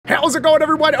How's it going,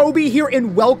 everyone? OB here,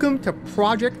 and welcome to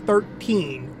Project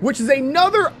 13, which is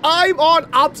another I'm on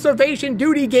observation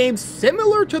duty game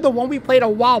similar to the one we played a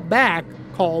while back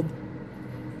called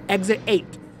Exit 8.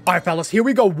 All right, fellas, here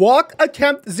we go. Walk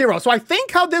attempt 0. So I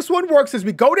think how this one works is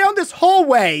we go down this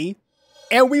hallway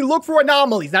and we look for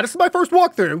anomalies. Now, this is my first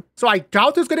walkthrough, so I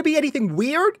doubt there's going to be anything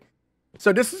weird.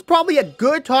 So this is probably a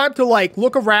good time to, like,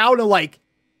 look around and, like,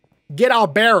 get our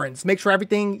bearings. Make sure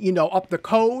everything, you know, up the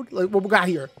code. Like, what we got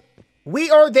here?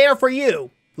 We are there for you.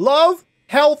 Love,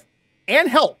 health, and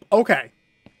help. Okay,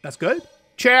 that's good.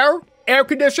 Chair, air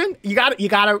condition. You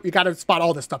gotta spot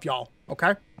all this stuff, y'all.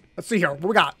 Okay, let's see here. What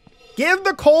we got? Give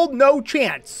the cold no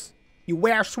chance. You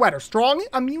wear a sweater. Strong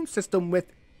immune system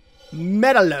with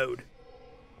metaload.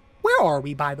 Where are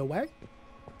we, by the way?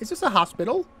 Is this a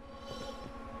hospital?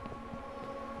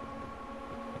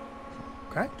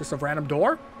 Okay, just a random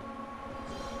door.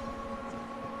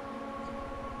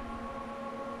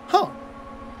 Huh.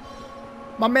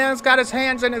 My man's got his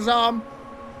hands in his,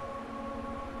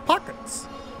 pockets.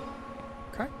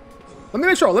 Okay. Let me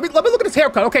make sure. Let me look at his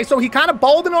haircut. Okay, so he kind of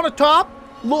balding on the top.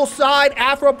 Little side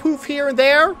afro poof here and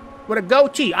there. With a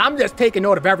goatee. I'm just taking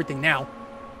note of everything now.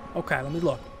 Okay, let me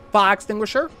look. Fire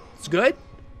extinguisher. It's good.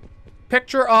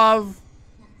 Picture of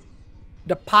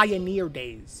the pioneer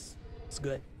days. It's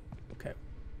good. Okay.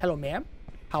 Hello, ma'am.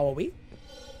 How are we?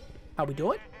 How we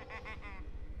doing?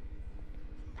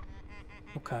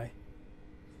 Okay.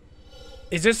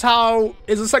 Is this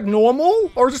like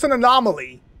normal? Or is this an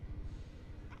anomaly?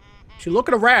 She's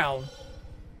looking around.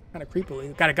 Kind of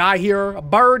creepily. Got a guy here. A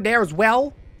bird there as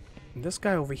well. And this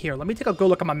guy over here. Let me take a good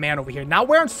look at my man over here. Not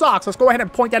wearing socks. Let's go ahead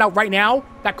and point that out right now.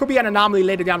 That could be an anomaly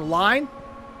later down the line.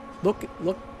 Look.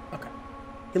 Okay.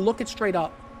 He's looking straight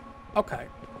up. Okay.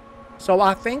 So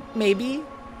I think maybe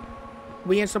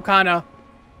we in some kind of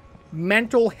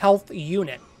mental health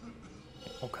unit.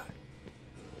 Okay.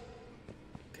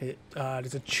 Okay,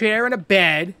 there's a chair and a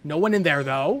bed. No one in there,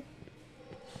 though.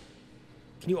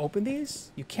 Can you open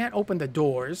these? You can't open the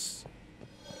doors.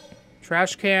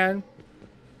 Trash can.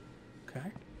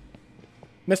 Okay.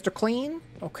 Mr. Clean.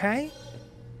 Okay.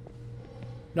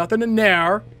 Nothing in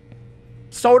there.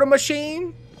 Soda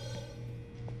machine.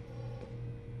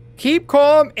 Keep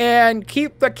calm and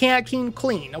keep the canteen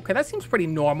clean. Okay, that seems pretty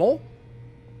normal.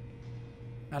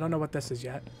 I don't know what this is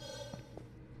yet.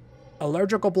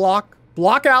 Allergical block.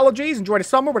 Block allergies. Enjoy the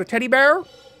summer with a teddy bear.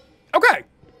 Okay.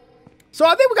 So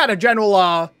I think we got a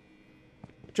general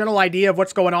idea of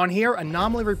what's going on here.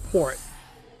 Anomaly report.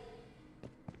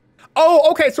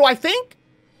 Oh, okay. So I think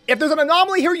if there's an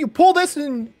anomaly here, you pull this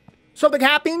and something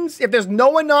happens. If there's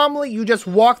no anomaly, you just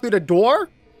walk through the door.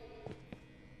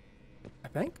 I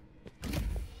think.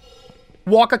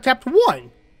 Walk attempt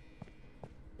 1.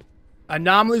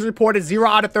 Anomalies reported 0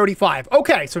 out of 35.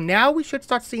 Okay, so now we should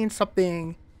start seeing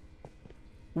something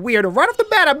weird. Right off the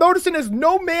bat, I'm noticing there's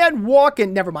no man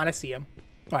walking. Never mind, I see him.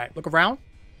 All right, look around.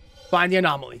 Find the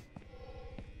anomaly.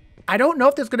 I don't know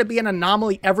if there's going to be an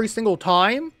anomaly every single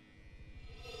time,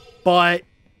 but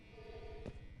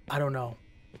I don't know.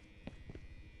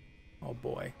 Oh,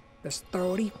 boy. There's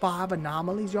 35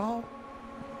 anomalies, y'all.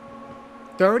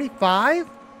 35?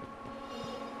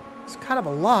 It's kind of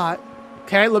a lot.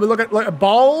 Okay, let me look at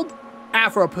bald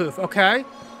afro poof. Okay.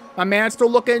 My man's still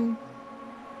looking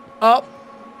up.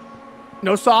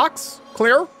 No socks.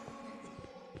 Clear.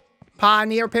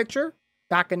 Pioneer picture.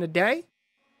 Back in the day.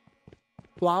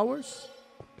 Flowers.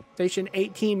 Station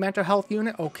 18 mental health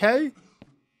unit. Okay.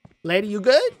 Lady, you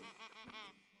good?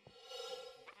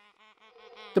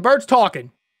 The bird's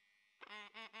talking.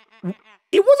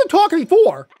 It wasn't talking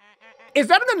before. Is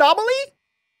that an anomaly?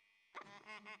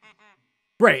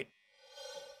 Great.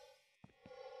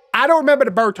 I don't remember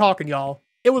the bird talking, y'all.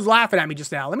 It was laughing at me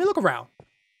just now. Let me look around.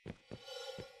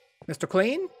 Mr.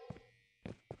 Clean.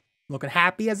 Looking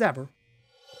happy as ever.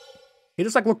 He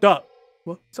just, like, looked up.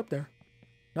 What's up there?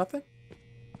 Nothing?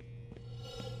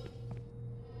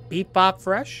 Beep Bop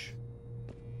Fresh.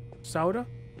 Soda.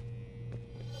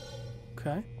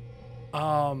 Okay.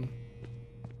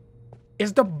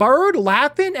 Is the bird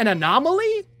laughing an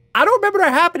anomaly? I don't remember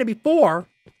that happening before.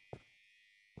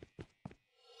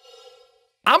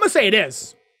 I'm gonna say it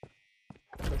is.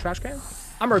 The trash can?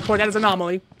 I'm gonna report that as an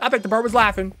anomaly. I think the bird was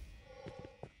laughing.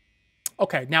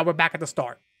 Okay, now we're back at the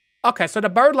start. Okay, so the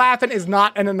bird laughing is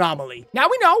not an anomaly. Now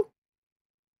we know.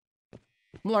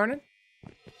 I'm learning.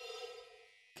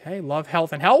 Okay, love,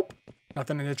 health, and help.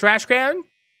 Nothing in the trash can.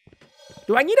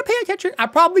 Do I need to pay attention? I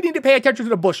probably need to pay attention to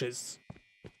the bushes.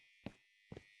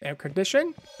 Air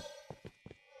condition.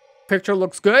 Picture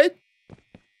looks good.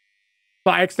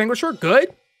 Fire extinguisher,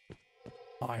 good.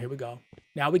 All right, here we go.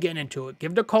 Now we're getting into it.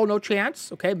 Give Nicole no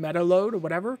chance. Okay, meta load or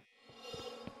whatever.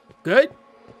 Good.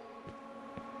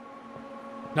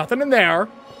 Nothing in there.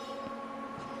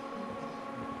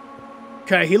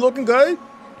 Okay, he looking good.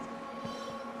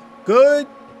 Good.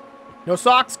 No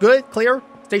socks. Good. Clear.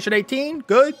 Station 18.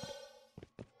 Good.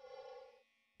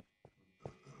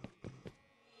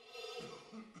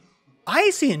 I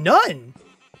ain't seeing none.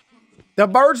 The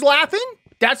bird's laughing.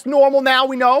 That's normal now,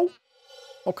 we know.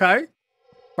 Okay.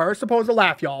 Bird's supposed to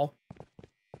laugh, y'all.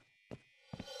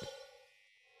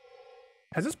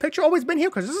 Has this picture always been here?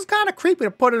 Because this is kind of creepy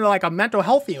to put in like a mental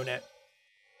health unit.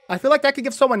 I feel like that could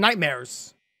give someone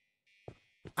nightmares.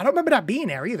 I don't remember that being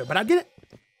there either, but I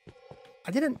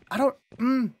don't,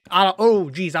 oh,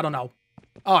 geez, I don't know.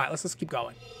 All right, let's just keep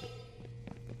going.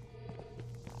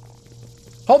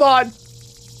 Hold on.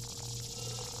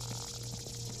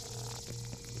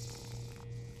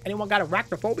 Anyone got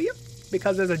arachnophobia?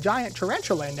 Because there's a giant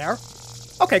tarantula in there.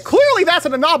 Okay, clearly that's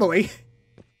an anomaly.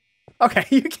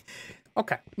 Okay,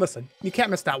 okay, listen, you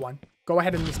can't miss that one. Go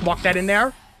ahead and just walk that in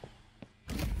there.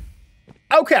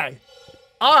 Okay,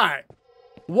 all right.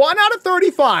 1 out of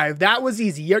 35. That was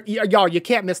easy. Y'all, you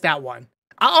can't miss that one.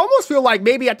 I almost feel like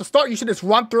maybe at the start you should just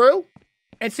run through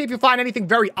and see if you find anything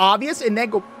very obvious and then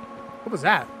go... What was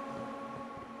that?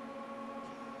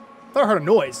 I thought I heard a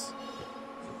noise.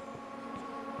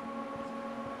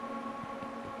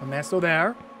 The man's still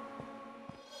there.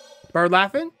 Bird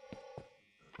laughing.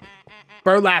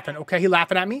 Bird laughing. Okay, he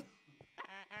laughing at me.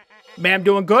 Man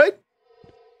doing good.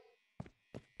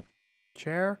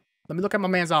 Chair. Let me look at my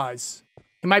man's eyes.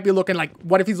 He might be looking like,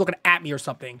 what if he's looking at me or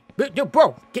something? Dude,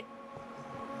 bro, get...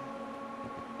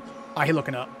 Ah, he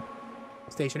looking up.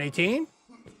 Station 18.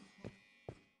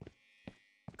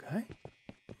 Okay.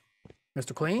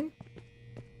 Mr. Clean.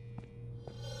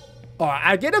 All right,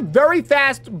 I did a very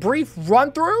fast, brief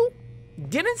run through.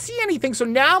 Didn't see anything, so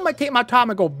now I'm gonna take my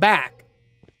time and go back.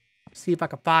 See if I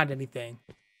can find anything.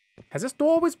 Has this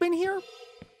door always been here?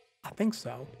 I think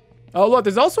so. Oh, look,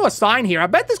 there's also a sign here. I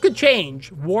bet this could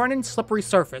change. Warning, slippery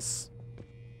surface.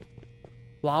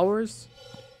 Flowers.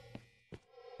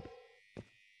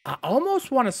 I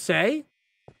almost want to say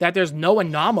that there's no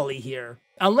anomaly here.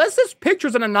 Unless this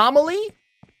picture's an anomaly.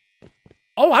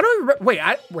 Oh, I don't even...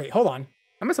 Wait, hold on.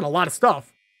 I'm missing a lot of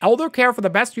stuff. Elder care for the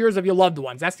best years of your loved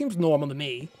ones. That seems normal to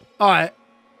me. All right.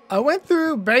 I went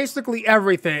through basically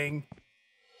everything.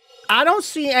 I don't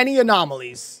see any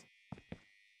anomalies.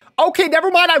 Okay, never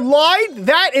mind. I lied.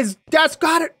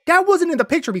 That wasn't in the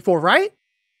picture before, right?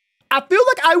 I feel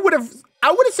like I would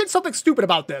have said something stupid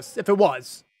about this if it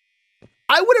was.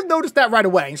 I would have noticed that right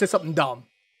away and said something dumb.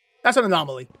 That's an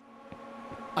anomaly.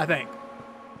 I think.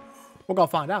 We're gonna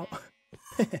find out.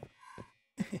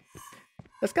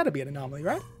 That's gotta be an anomaly,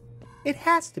 right? It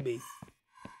has to be.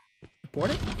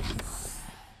 Report it.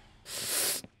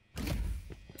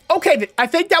 Okay, I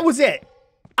think that was it.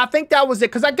 I think that was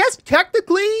it. Because I guess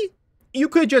technically you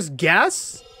could just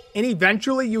guess and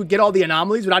eventually you would get all the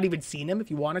anomalies without even seeing them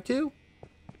if you wanted to.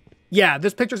 Yeah,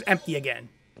 this picture's empty again.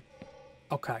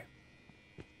 Okay.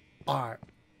 All right.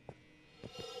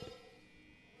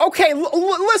 Okay,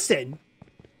 listen.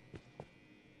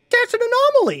 That's an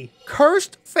anomaly.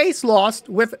 Cursed face lost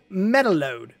with meta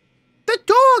load. The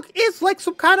dog is like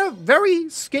some kind of very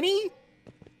skinny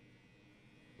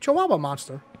Chihuahua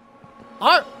monster.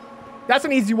 All right. That's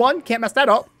an easy one. Can't mess that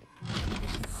up.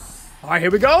 All right, here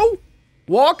we go.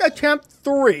 Walk attempt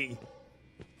 3.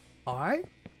 All right.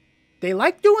 They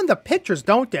like doing the pictures,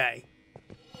 don't they?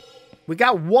 We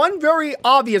got one very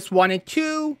obvious one and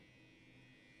two.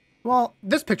 Well,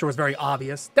 this picture was very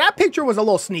obvious. That picture was a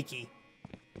little sneaky.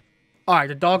 All right,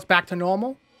 the dog's back to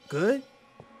normal. Good.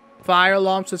 Fire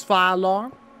alarm says fire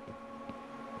alarm.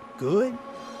 Good.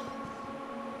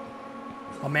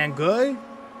 Oh, man, good.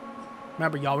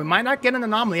 Remember, y'all, we might not get an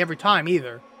anomaly every time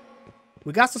either.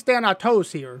 We got to stay on our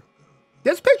toes here.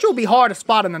 This picture will be hard to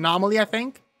spot an anomaly, I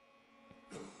think.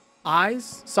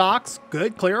 Eyes, socks,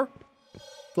 good, clear.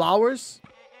 Flowers.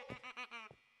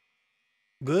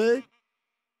 Good.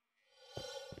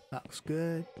 That looks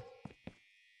good.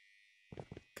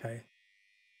 Okay.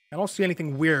 I don't see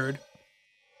anything weird.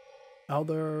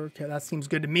 Elder, okay, that seems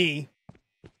good to me.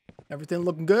 Everything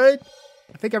looking good?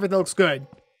 I think everything looks good.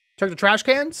 Check the trash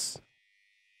cans.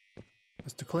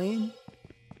 Mr. Clean.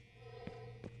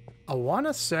 I want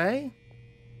to say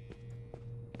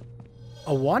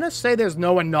there's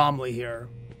no anomaly here.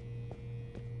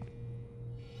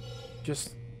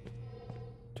 Just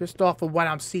off of what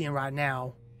I'm seeing right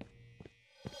now.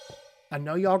 I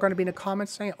know y'all are going to be in the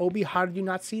comments saying, Obi, how did you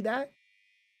not see that?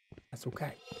 That's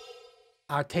okay.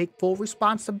 I take full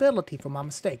responsibility for my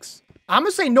mistakes. I'm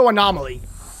going to say no anomaly.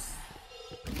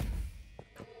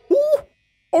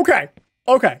 Okay.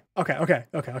 Okay. Okay. Okay.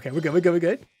 Okay. Okay. We're good. We're good. We're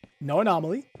good. No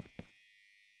anomaly.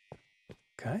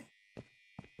 Okay.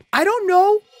 I don't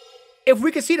know if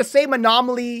we can see the same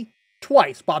anomaly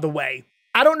twice, by the way.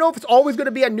 I don't know if it's always going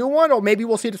to be a new one, or maybe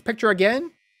we'll see this picture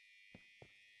again.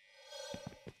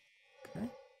 Okay.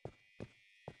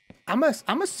 I'm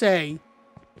gonna say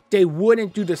they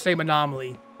wouldn't do the same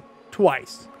anomaly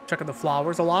twice. Checking the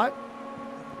flowers a lot.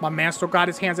 My man still got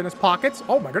his hands in his pockets.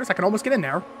 Oh my goodness, I can almost get in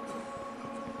there.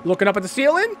 Looking up at the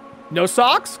ceiling. No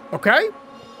socks. Okay.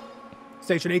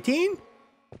 Station 18.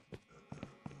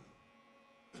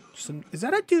 Is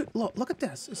that a dude? Look at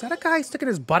this. Is that a guy sticking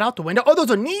his butt out the window? Oh,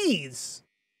 those are knees.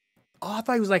 Oh, I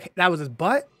thought he was like, that was his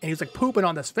butt. And he was like pooping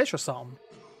on this fish or something.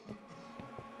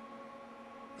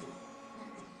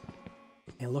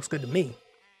 And it looks good to me.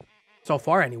 So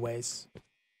far, anyways.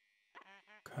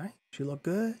 Okay. She look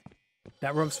good.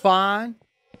 That room's fine.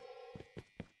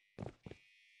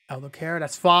 Elder care,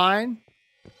 that's fine.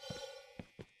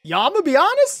 Y'all, I'm gonna be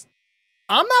honest.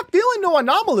 I'm not feeling no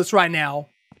anomalous right now.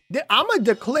 I'm gonna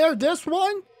declare this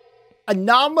one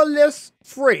anomalous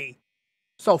free.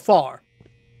 So far.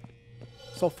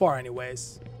 So far,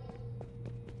 anyways.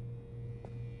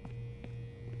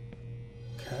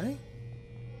 Okay.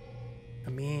 I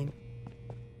mean,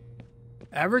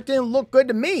 everything looked good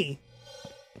to me.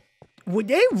 Would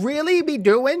they really be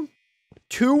doing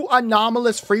 2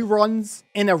 anomalous free runs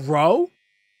in a row?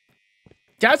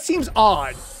 That seems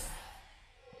odd.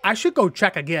 I should go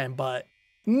check again, but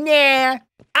nah,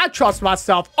 I trust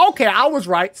myself. Okay, I was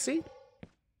right. See,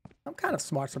 I'm kind of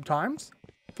smart sometimes.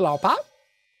 Flower pot.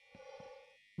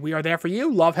 We are there for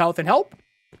you. Love, health, and help.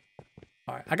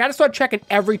 All right, I got to start checking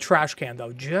every trash can,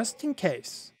 though, just in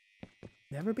case.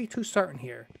 Never be too certain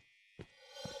here.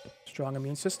 Strong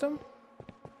immune system.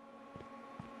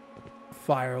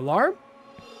 Fire alarm.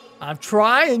 I'm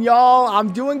trying, y'all.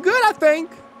 I'm doing good, I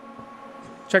think.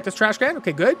 Check this trash can.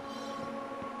 Okay, good.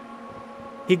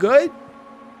 He good?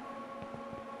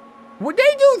 Would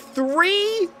they do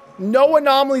 3 no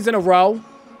anomalies in a row?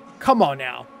 Come on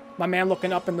now. My man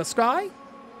looking up in the sky.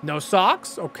 No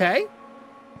socks. Okay.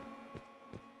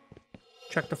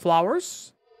 Check the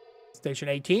flowers. Station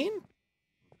 18.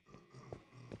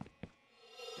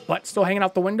 Butt still hanging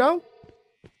out the window.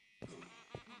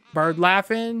 Bird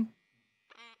laughing.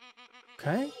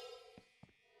 Okay.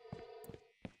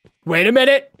 Wait a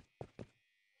minute.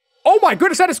 Oh my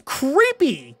goodness, that is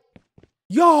creepy.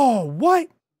 Yo, what?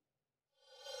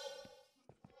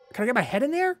 Can I get my head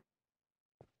in there?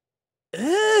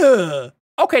 Ugh.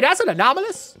 Okay, that's an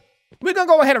anomalous. We're gonna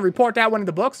go ahead and report that one in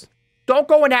the books. Don't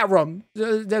go in that room.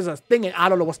 There's a thing, I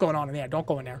don't know what's going on in there. Don't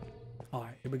go in there. All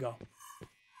right, here we go.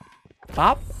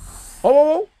 Pop.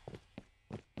 Oh.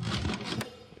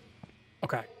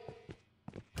 Okay.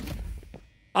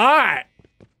 All right.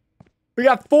 We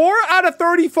got 4 out of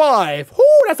 35. Whoo,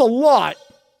 that's a lot.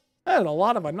 That's a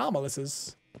lot of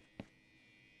anomalies.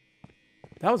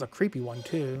 That was a creepy one,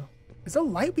 too. Is the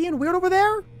light being weird over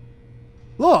there?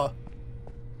 Look.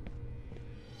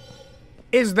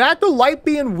 Is that the light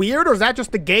being weird, or is that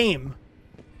just the game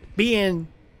being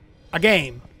a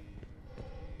game?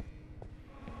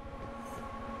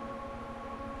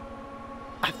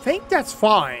 I think that's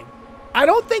fine. I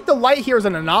don't think the light here is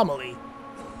an anomaly.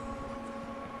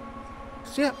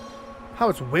 See how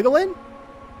it's wiggling?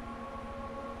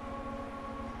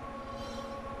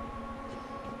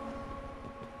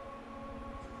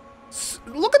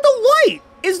 Look at the light.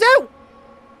 Is that...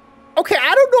 Okay,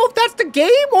 I don't know if that's the game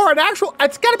or an actual...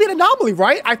 It's got to be an anomaly,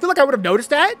 right? I feel like I would have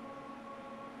noticed that.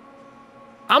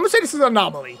 I'm going to say this is an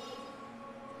anomaly.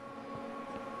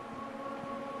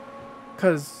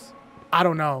 Because I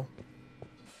don't know.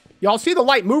 Y'all see the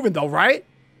light moving, though, right?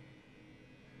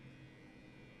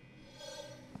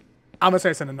 I'm going to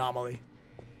say it's an anomaly.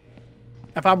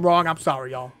 If I'm wrong, I'm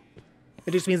sorry, y'all.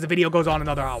 It just means the video goes on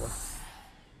another hour.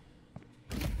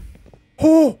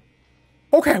 Oh!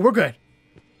 Okay, we're good.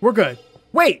 We're good.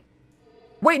 Wait.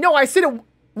 Wait, no, I said it...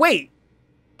 Wait.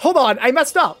 Hold on, I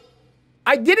messed up.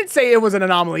 I didn't say it was an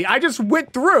anomaly. I just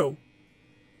went through.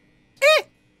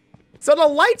 So the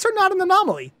lights are not an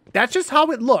anomaly. That's just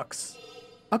how it looks.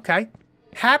 Okay.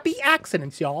 Happy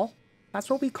accidents, y'all. That's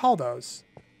what we call those.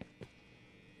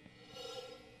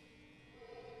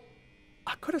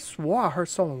 I could have swore I heard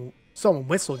someone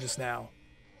whistle just now.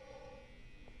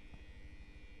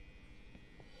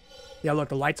 Yeah, look,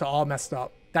 the lights are all messed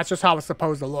up. That's just how it's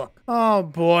supposed to look. Oh,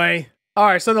 boy. All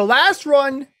right, so the last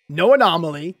run, no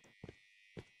anomaly.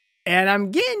 And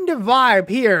I'm getting the vibe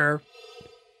here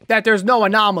that there's no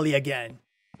anomaly again.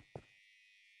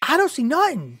 I don't see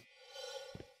nothing.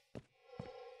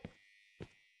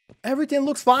 Everything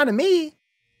looks fine to me.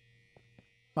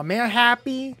 My man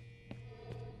happy.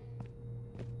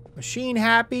 Machine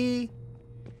happy.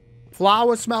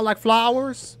 Flowers smell like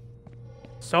flowers.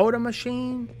 Soda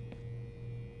machine.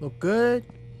 Look good.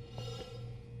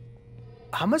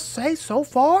 I must say, so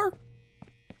far,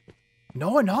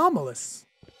 no anomalies.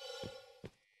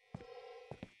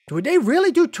 Would they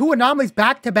really do 2 anomalies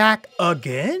back to back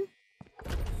again?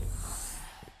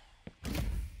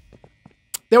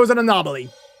 There was an anomaly.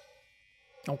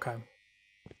 Okay.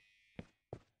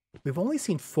 We've only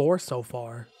seen 4 so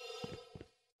far.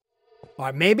 All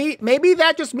right, maybe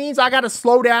that just means I gotta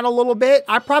slow down a little bit.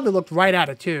 I probably looked right at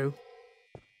it too.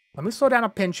 Let me slow down a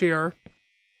pinch here.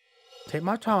 Take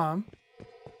my time.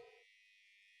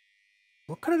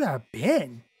 What could that have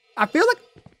been? I feel like...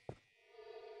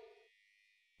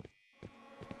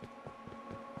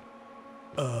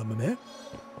 my man?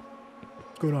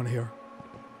 What's going on here?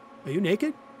 Are you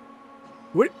naked?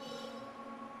 What?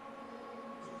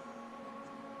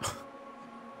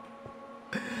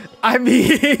 I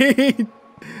mean...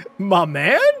 my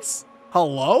mans?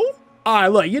 Hello?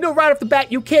 Alright, look, you know right off the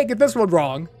bat, you can't get this one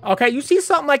wrong. Okay, you see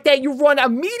something like that, you run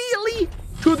immediately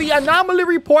to the anomaly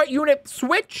report unit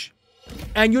switch,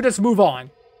 and you just move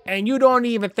on. And you don't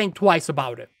even think twice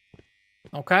about it.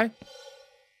 Okay?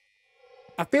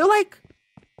 I feel like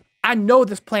I know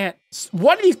this plant.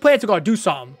 One of these plants are going to do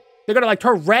something. They're going to like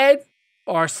turn red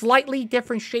or a slightly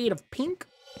different shade of pink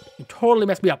and totally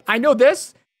mess me up. I know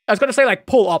this. I was going to say like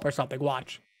pull up or something.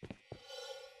 Watch.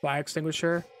 Fire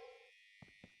extinguisher.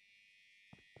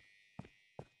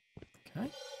 Okay.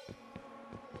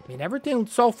 I mean, everything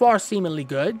so far seemingly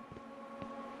good.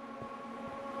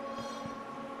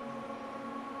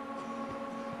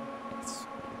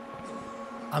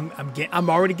 I'm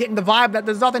already getting the vibe that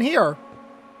there's nothing here.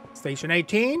 Station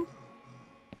 18.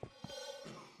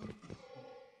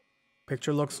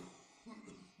 Picture looks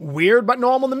weird but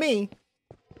normal to me.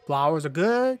 Flowers are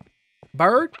good.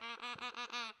 Bird.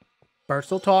 Bird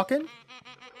still talking.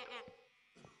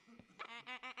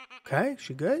 Okay,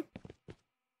 she good.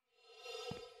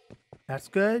 That's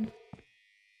good.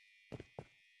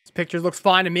 This picture looks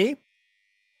fine to me.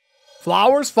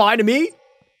 Flowers, fine to me.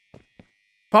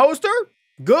 Poster,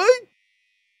 good.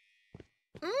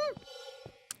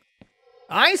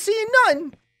 I ain't seeing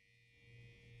nothing.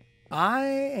 I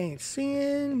ain't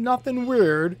seeing nothing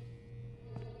weird.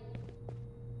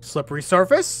 Slippery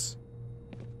surface.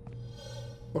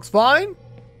 Looks fine.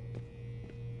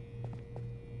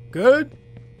 Good.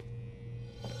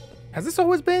 Has this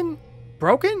always been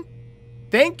broken?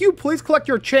 Thank you. Please collect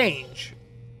your change.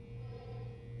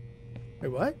 Wait,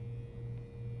 what?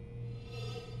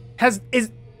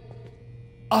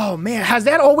 Oh man, has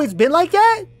that always been like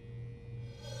that?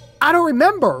 I don't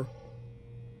remember.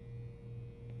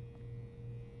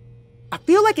 I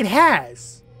feel like it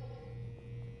has.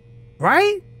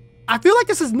 Right? I feel like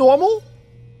this is normal.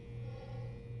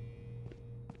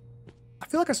 I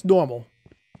feel like it's normal.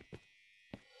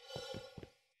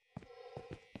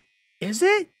 Is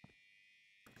it?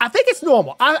 I think it's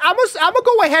normal. I'm gonna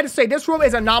go ahead and say this room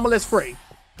is anomalous free.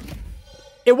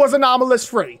 It was anomalous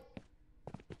free.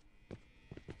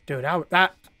 Dude,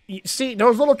 you see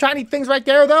those little tiny things right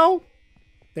there, though?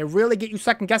 They really get you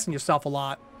second guessing yourself a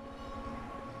lot.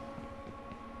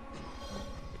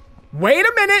 Wait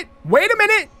a minute. Wait a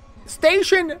minute.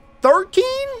 Station 13?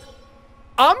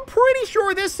 I'm pretty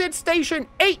sure this said station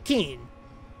 18.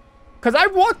 Because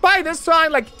I've walked by this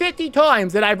sign like 50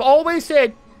 times and I've always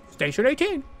said station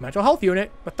 18, mental health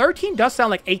unit. But 13 does sound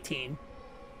like 18.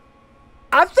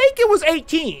 I think it was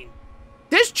 18.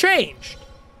 This changed.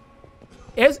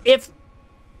 I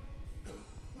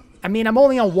mean, I'm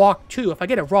only on walk 2. If I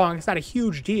get it wrong, it's not a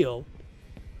huge deal.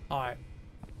 Alright.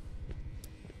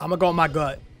 I'm gonna go with my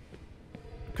gut.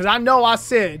 Because I know I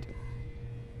said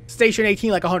station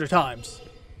 18 like 100 times.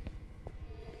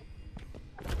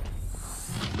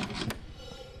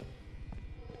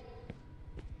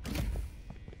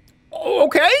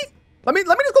 Okay. Let me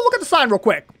just go look at the sign real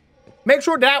quick. Make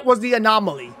sure that was the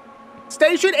anomaly.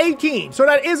 Station 18. So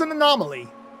that is an anomaly.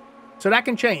 So that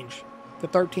can change to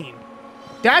 13.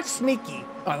 That's sneaky.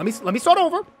 All right, let me start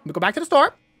over. Let me go back to the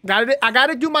start. I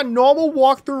gotta do my normal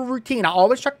walkthrough routine. I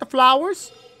always check the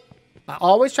flowers. I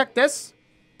always check this.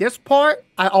 This part,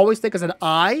 I always think is an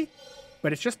eye,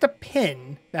 but it's just a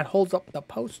pin that holds up the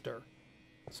poster.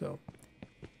 So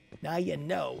now you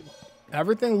know.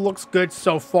 Everything looks good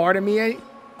so far to me.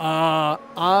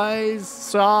 Eyes,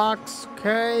 socks,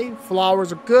 okay.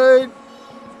 Flowers are good.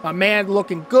 My man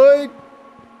looking good.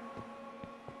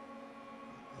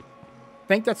 I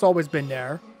think that's always been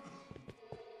there.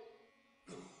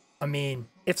 I mean,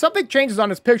 if something changes on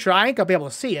this picture, I ain't gonna be able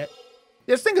to see it.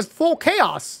 This thing is full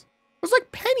chaos. There's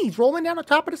like pennies rolling down the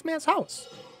top of this man's house.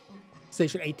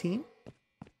 Station 18.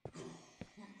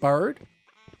 Bird.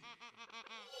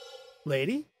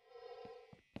 Lady.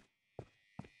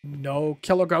 No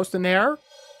killer ghost in there.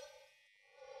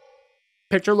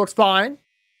 Picture looks fine.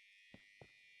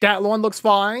 That lawn looks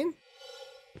fine.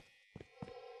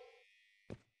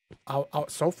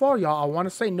 So far, y'all, I want to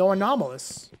say no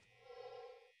anomalies.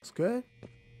 It's good.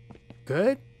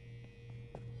 Good.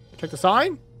 Check the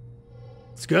sign.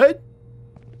 It's good.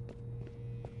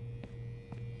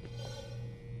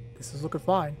 This is looking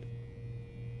fine.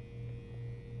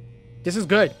 This is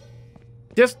good.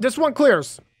 This one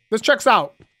clears. This checks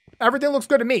out. Everything looks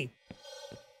good to me.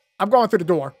 I'm going through the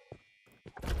door.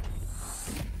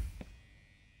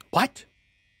 What?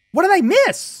 What did I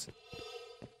miss?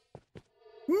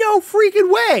 No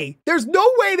freaking way. There's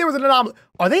no way there was an anomaly.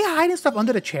 Are they hiding stuff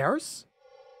under the chairs?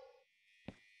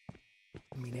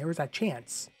 I mean, there was that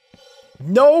chance.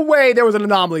 No way there was an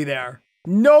anomaly there.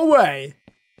 No way.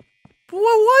 What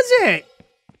was it?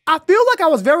 I feel like I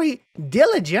was very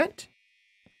diligent.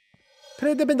 Could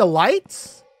it have been the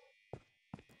lights?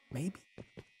 Maybe.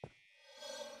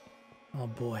 Oh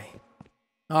boy.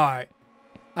 All right.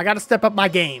 I got to step up my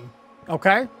game.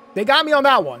 Okay? They got me on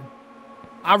that one.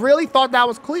 I really thought that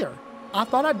was clear. I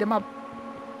thought I did my...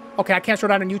 Okay, I can't show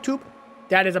that on YouTube.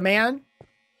 That is a man.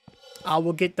 I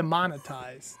will get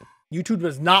demonetized. YouTube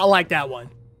does not like that one.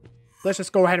 Let's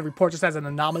just go ahead and report this as an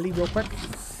anomaly real quick.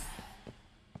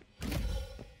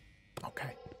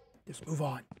 Okay. Just move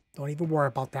on. Don't even worry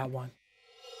about that one.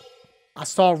 I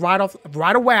saw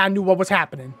right away, I knew what was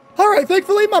happening. All right,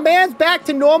 thankfully, my man's back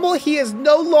to normal. He is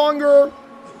no longer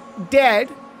dead.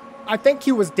 I think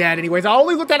he was dead anyways. I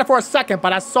only looked at it for a second,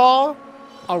 but I saw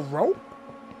a rope,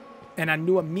 and I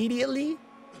knew immediately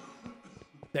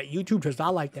that YouTube does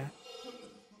not like that.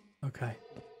 Okay.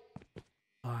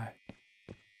 All right.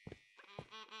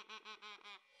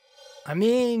 I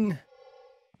mean,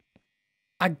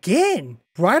 again,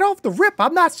 right off the rip,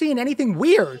 I'm not seeing anything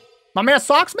weird. My man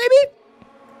socks, maybe?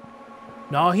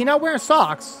 No, he not wearing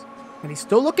socks. And he's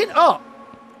still looking up.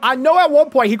 I know at one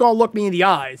point he gonna look me in the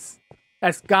eyes.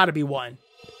 That's gotta be one.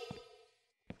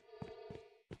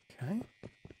 Okay.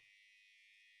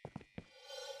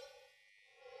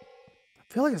 I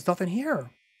feel like there's nothing here.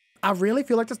 I really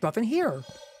feel like there's nothing here.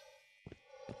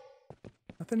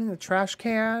 Nothing in the trash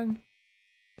can.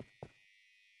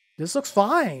 This looks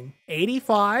fine.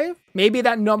 85? Maybe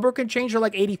that number can change to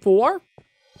like 84?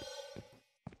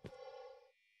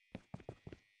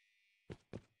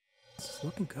 This is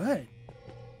looking good.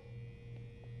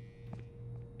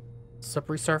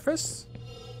 Slippery surface.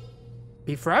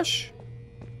 Be fresh.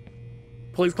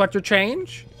 Please collect your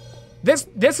change. This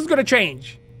is gonna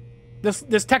change.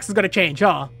 This text is gonna change,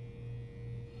 huh?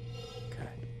 Okay.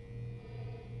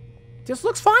 This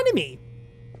looks fine to me.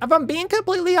 If I'm being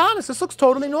completely honest, this looks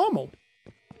totally normal.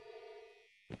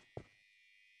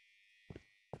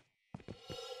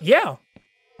 Yeah.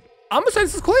 I'm gonna say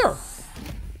this is clear.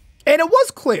 And it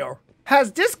was clear.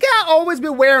 Has this guy always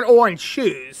been wearing orange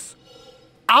shoes?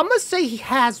 I'm gonna say he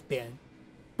has been.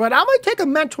 But I'm gonna take a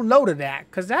mental note of that,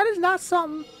 because that is not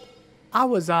something I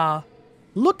was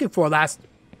looking for last.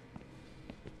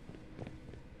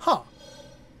 Huh.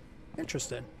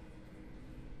 Interesting.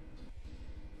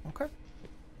 Okay.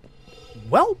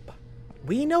 Welp,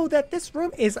 we know that this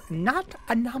room is not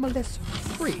anomalous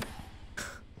free.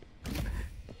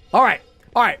 All right.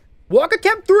 Walk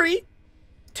attempt 3.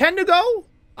 10 to go,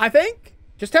 I think.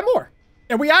 Just 10 more.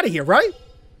 And we out of here, right?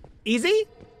 Easy?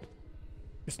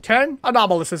 There's 10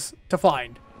 anomalies to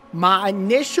find. My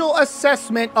initial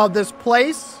assessment of this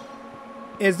place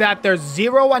is that there's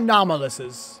 0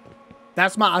 anomalies.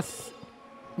 That's my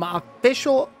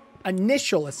official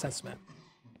initial assessment.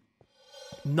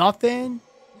 Nothing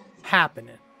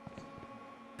happening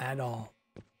at all.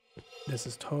 This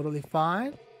is totally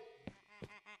fine.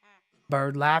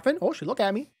 Bird laughing. Oh, she looked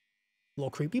at me. A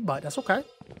little creepy, but that's okay.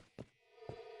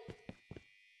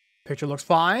 Picture looks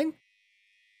fine.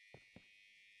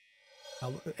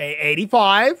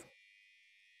 85.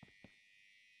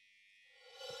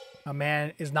 A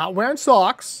man is not wearing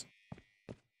socks.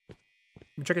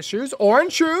 Let me check his shoes.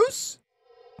 Orange shoes.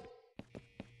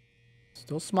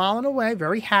 Still smiling away.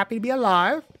 Very happy to be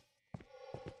alive.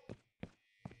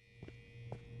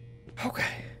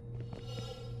 Okay.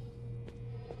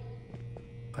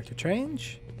 Collect your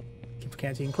change. Keep the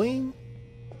canteen clean.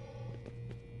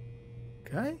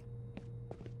 Okay.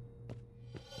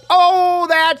 Oh,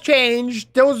 that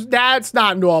changed. That's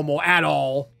not normal at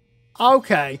all.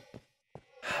 Okay.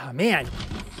 Oh, man.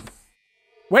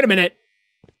 Wait a minute.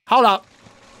 Hold up.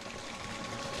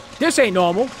 This ain't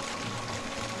normal.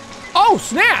 Oh,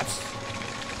 snaps.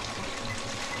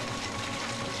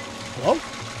 Hello?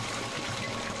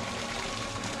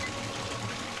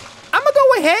 I'm gonna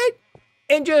go ahead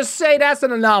and just say that's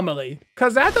an anomaly.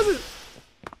 Because that doesn't...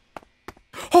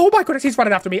 Oh my goodness, he's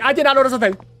running after me. I did not notice a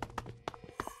thing.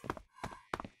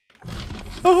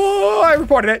 Oh, I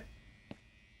reported it.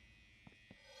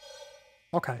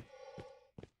 Okay.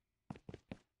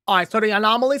 Alright, so the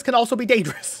anomalies can also be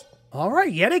dangerous.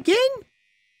 Alright, yet again?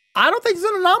 I don't think there's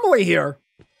an anomaly here.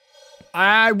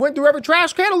 I went through every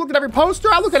trash can, I looked at every poster,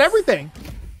 I looked at everything.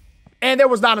 And there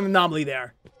was not an anomaly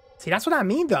there. See, that's what I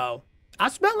mean, though. I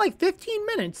spent like 15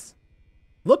 minutes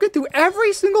looking through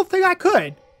every single thing I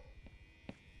could.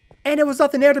 And there was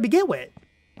nothing there to begin with.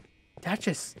 That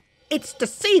just... It's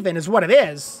deceiving is what it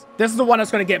is. This is the one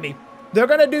that's going to get me. They're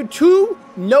going to do 2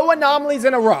 no anomalies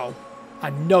in a row. I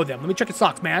know them. Let me check your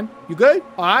socks, man. You good?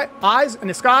 All right. Eyes in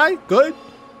the sky. Good.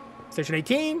 Station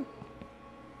 18.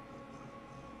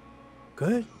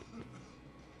 Good.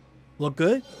 Look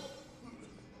good.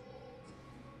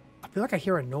 I feel like I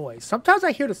hear a noise. Sometimes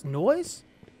I hear this noise.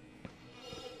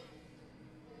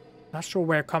 Not sure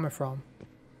where it's coming from.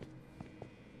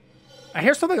 I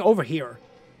hear something over here.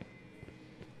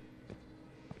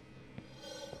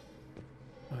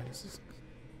 Alright, this is...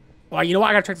 Well, you know what?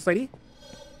 I gotta check this lady.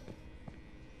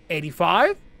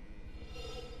 85.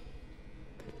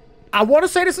 I want to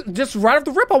say this just right off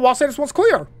the rip. I want to say this one's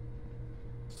clear.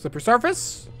 Slippery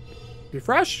surface.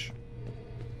 Refresh.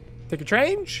 Take a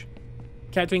change.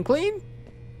 Canteen clean.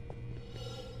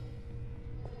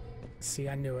 See,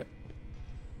 I knew it.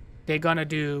 They're gonna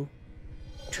do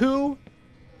 2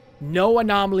 no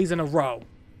anomalies in a row.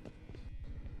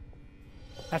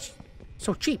 That's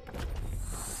so cheap.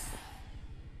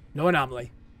 No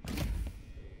anomaly.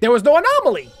 There was no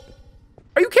anomaly.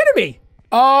 Are you kidding me?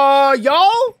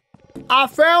 Y'all? I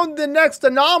found the next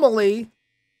anomaly.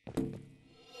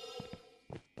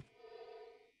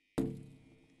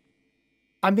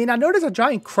 I mean, I know there's a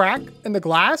giant crack in the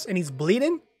glass and he's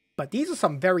bleeding, but these are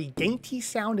some very dainty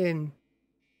sounding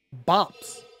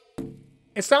bops.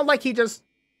 It sounds like he just...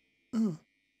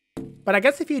 But I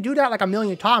guess if you do that like a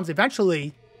million times,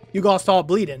 eventually you're gonna start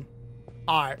bleeding.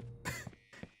 Alright.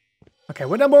 Okay,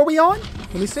 what number are we on?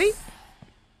 Let me see.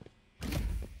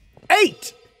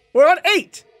 8! We're on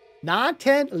 8! 9,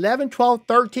 10, 11, 12,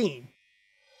 13.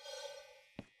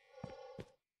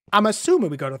 I'm assuming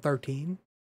we go to 13.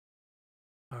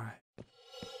 Alright.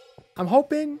 I'm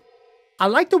hoping... I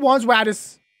like the ones where I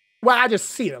just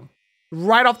see them.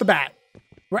 Right off the bat.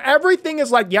 Where everything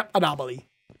is like, yep, anomaly.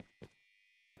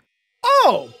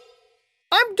 Oh!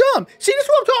 I'm dumb. See, this is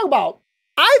what I'm talking about.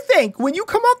 I think when you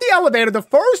come off the elevator, the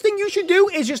first thing you should do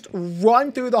is just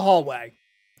run through the hallway.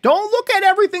 Don't look at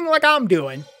everything like I'm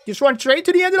doing. Just run straight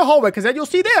to the end of the hallway, because then you'll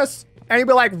see this, and you'll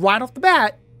be like, right off the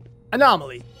bat,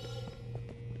 anomaly.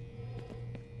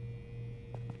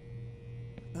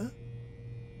 Huh?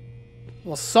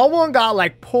 Well, someone got,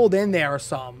 like, pulled in there or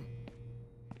something.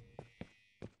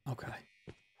 Okay.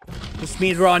 This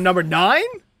means we're on number 9?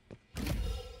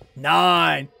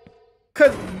 9.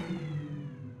 Because...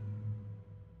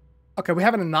 Okay, we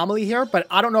have an anomaly here, but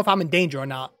I don't know if I'm in danger or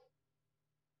not.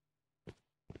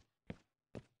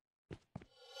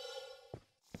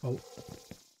 Oh.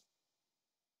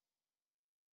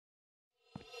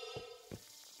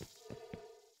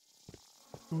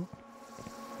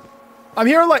 I'm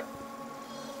here like...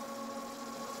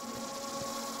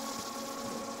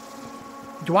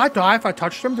 Do I die if I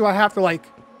touch them? Do I have to, like,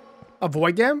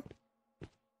 avoid them?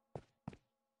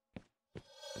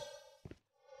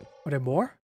 Are there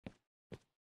more?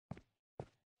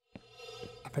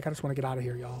 I think I just want to get out of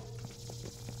here, y'all.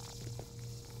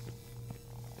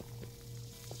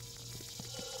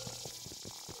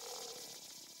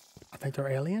 I think they're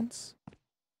aliens.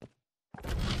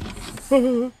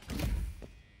 Okay.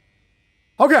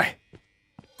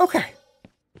 Okay.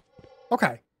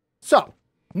 Okay. So,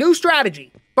 new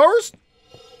strategy. First,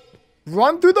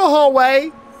 run through the hallway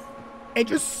and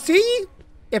just see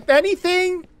if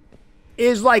anything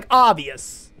is, like,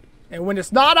 obvious. And when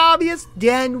it's not obvious,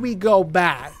 then we go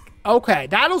back. Okay,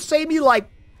 that'll save me, like,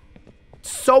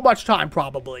 so much time,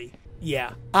 probably.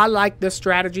 Yeah, I like this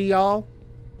strategy, y'all.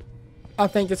 I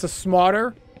think this is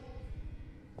smarter.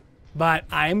 But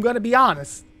I am going to be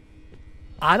honest.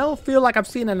 I don't feel like I'm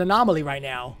seeing an anomaly right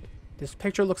now. This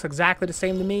picture looks exactly the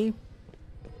same to me.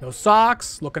 No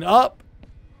socks, looking up.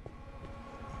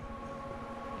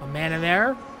 A man in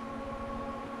there.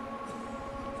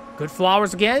 Good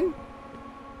flowers again.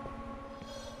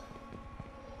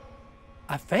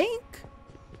 I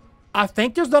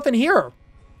think there's nothing here.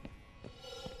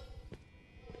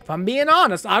 If I'm being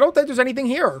honest, I don't think there's anything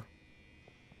here.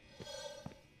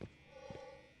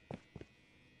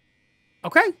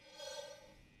 Okay.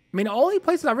 I mean, the only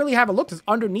places I really haven't looked is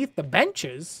underneath the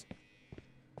benches.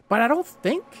 But I don't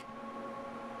think...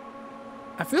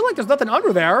 I feel like there's nothing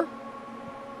under there.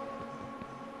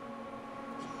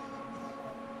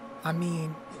 I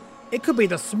mean, it could be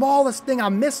the smallest thing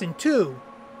I'm missing, too.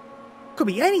 Could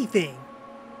be anything.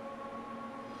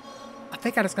 I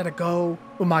think I just gotta go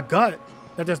with my gut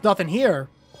that there's nothing here.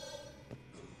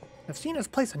 I've seen this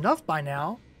place enough by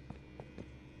now.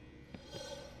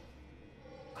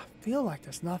 I feel like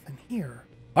there's nothing here.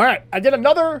 All right, I did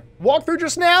another walkthrough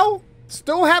just now.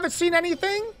 Still haven't seen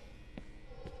anything.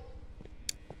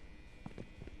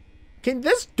 Can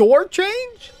this door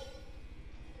change?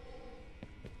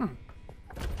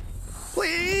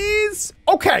 Please?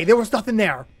 Okay, there was nothing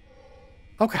there.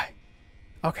 Okay.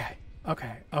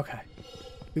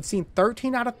 We've seen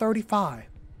 13 out of 35.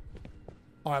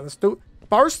 All right, let's do it.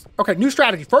 First, okay, new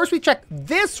strategy. First, we check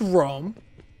this room.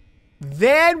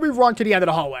 Then we run to the end of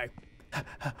the hallway.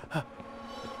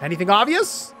 Anything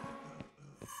obvious?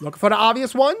 Looking for the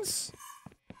obvious ones.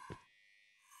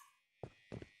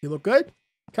 You look good.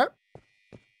 Okay.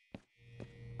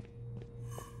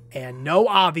 And no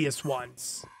obvious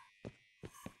ones.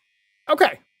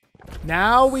 Okay.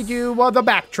 Now we do the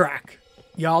backtrack.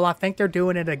 Y'all, I think they're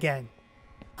doing it again.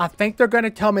 I think they're going to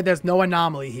tell me there's no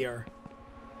anomaly here.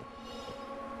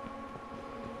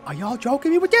 Are y'all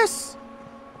joking me with this?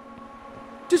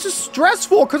 This is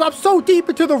stressful because I'm so deep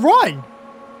into the run.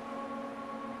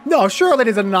 No, surely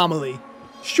there's an anomaly.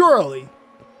 Surely.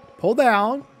 Pull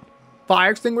down.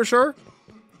 Fire extinguisher.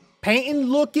 Painting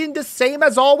looking the same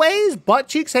as always. Butt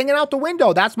cheeks hanging out the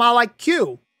window. That's my, like,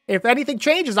 cue. If anything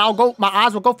changes, my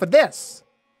eyes will go for this.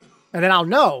 And then I'll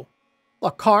know.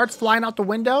 Look, cards flying out the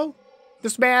window.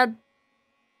 This man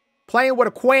playing with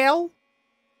a quail.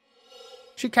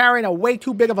 She carrying a way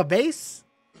too big of a vase.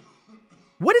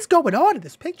 What is going on in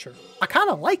this picture? I kind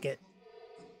of like it.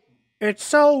 It's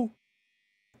so...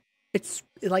 It's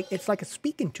like it's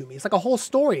speaking to me. It's like a whole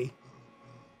story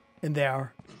in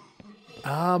there.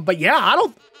 But yeah, I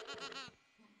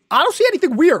don't see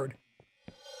anything weird.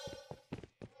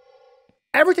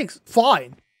 Everything's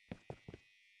fine.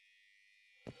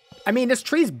 I mean, this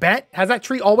tree's bent. Has that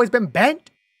tree always been bent?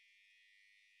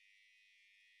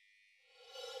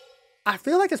 I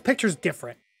feel like this picture's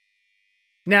different.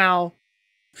 Now,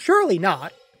 surely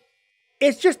not.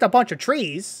 It's just a bunch of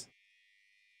trees.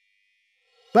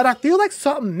 But I feel like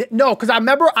something... No, because I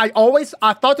remember I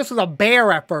thought this was a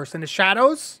bear at first in the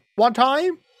shadows one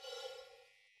time.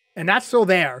 And that's still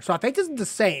there. So I think this is the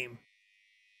same.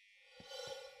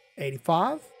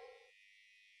 85.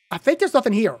 I think there's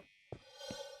nothing here.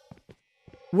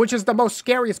 Which is the most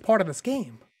scariest part of this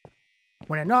game.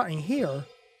 When they're not in here,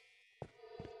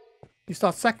 you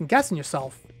start second guessing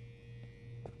yourself.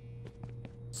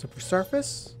 Super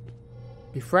surface.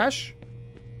 Be fresh.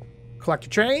 Collect your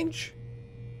change.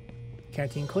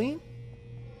 Canteen clean.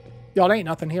 Y'all, ain't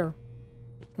nothing here.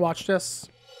 Watch this.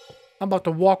 I'm about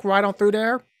to walk right on through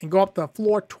there and go up to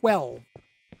floor 12.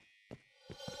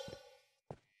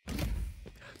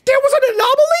 There was an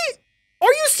anomaly?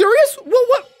 Are you serious?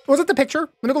 What? Was it the picture?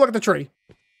 Let me go look at the tree.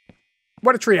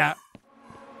 Where the tree at?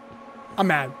 I'm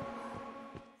mad.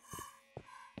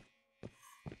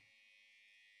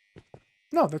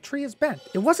 No, the tree is bent.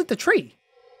 It wasn't the tree.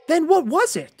 Then what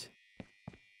was it?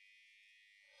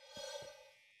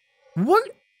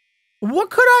 What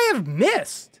could I have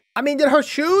missed? I mean, did her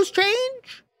shoes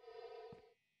change?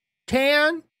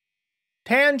 Tan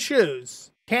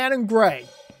shoes. Tan and gray.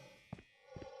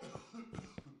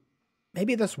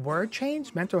 Maybe this word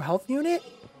changed? Mental health unit?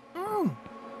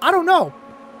 I don't know.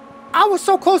 I was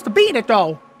so close to beating it,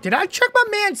 though. Did I check my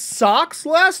man's socks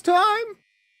last time?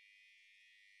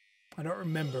 I don't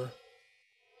remember.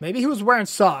 Maybe he was wearing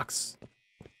socks.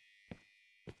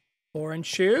 Orange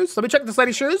shoes. Let me check this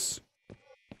lady's shoes.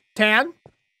 Tan.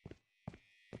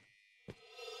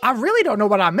 I really don't know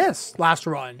what I missed last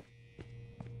run.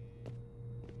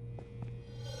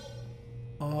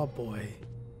 Oh, boy.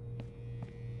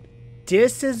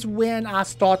 This is when I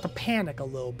start to panic a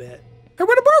little bit. Hey,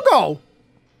 where'd the bird go?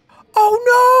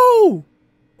 Oh, no!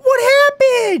 What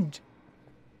happened?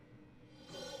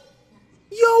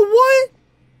 Yo, what?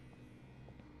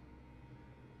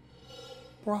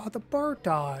 Bro, the bird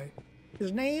died.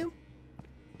 His name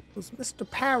was Mr.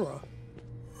 Para.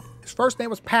 His first name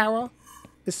was Para.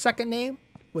 His second name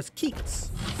was Keats.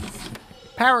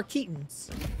 Para Keatons.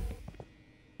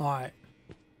 Alright.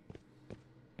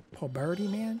 Poor birdie,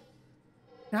 man.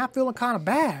 Now I'm feeling kind of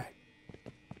bad.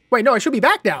 Wait, no, it should be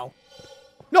back now.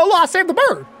 No, look, I saved the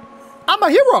bird. I'm a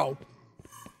hero.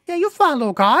 Yeah, you're fine,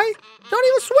 little guy. Don't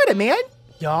even sweat it, man.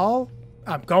 Y'all,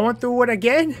 I'm going through it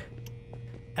again.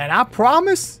 And I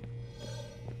promise,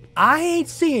 I ain't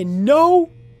seeing no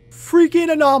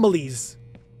freaking anomalies.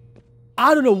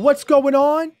 I don't know what's going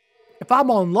on. If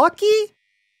I'm unlucky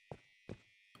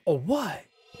or what.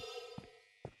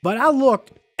 But I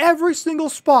looked every single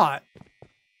spot.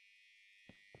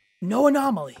 No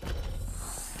anomaly.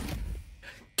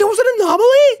 There was an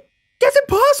anomaly? That's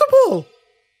impossible.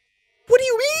 What do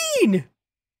you mean?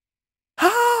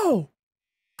 How?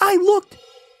 I looked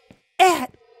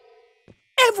at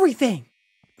everything.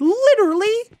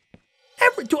 Literally.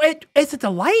 Is it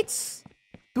the lights?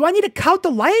 Do I need to count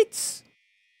the lights?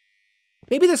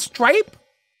 Maybe the stripe?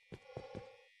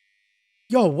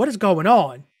 Yo, what is going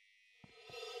on?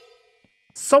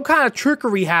 Some kind of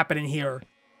trickery happening here.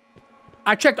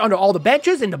 I checked under all the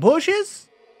benches and the bushes.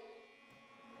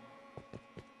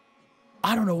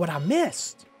 I don't know what I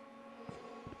missed.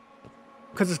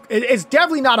 Because it's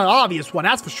definitely not an obvious one,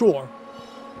 that's for sure.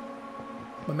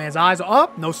 My man's eyes are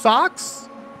up, no socks.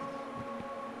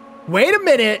 Wait a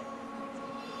minute.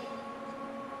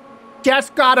 That's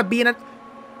gotta be an...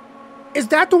 Is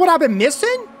that the one I've been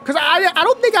missing? Because I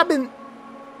don't think I've been...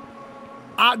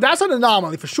 that's an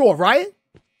anomaly for sure, right?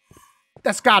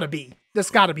 That's gotta be. There's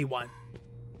gotta be one.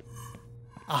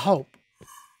 I hope.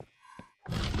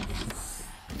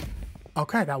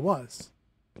 Okay, that was.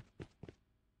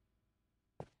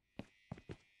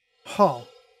 Huh.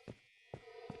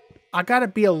 I gotta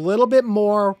be a little bit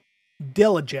more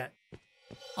diligent,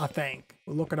 I think.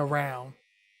 We're looking around.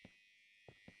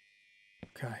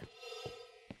 Okay.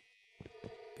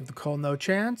 Give the coal no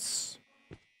chance.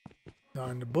 Not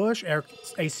in the bush. Air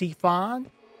AC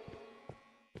fine.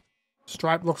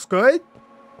 Stripe looks good.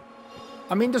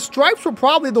 I mean, the stripes were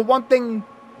probably the one thing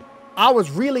I was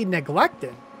really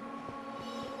neglecting.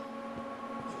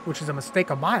 Which is a mistake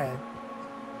of my end.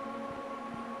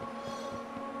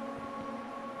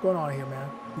 What's going on here, man?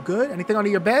 You good? Anything under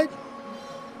your bed?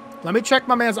 Let me check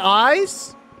my man's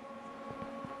eyes.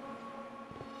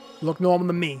 Look normal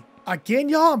to me. Again,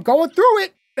 y'all, I'm going through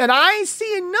it. And I ain't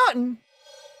seeing nothing.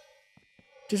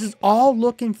 This is all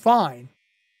looking fine.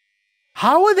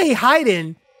 How are they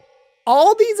hiding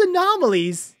all these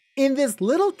anomalies in this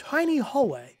little tiny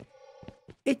hallway?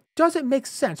 It doesn't make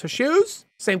sense. Her shoes,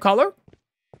 same color.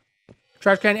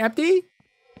 Trash can empty.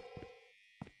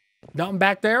 Nothing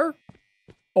back there.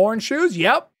 Orange shoes,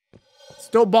 yep.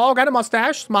 Still bald, got a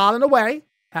mustache, smiling away.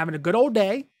 Having a good old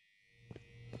day.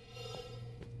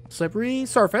 Slippery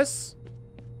surface.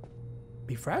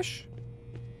 Be fresh.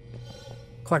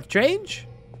 Collect change.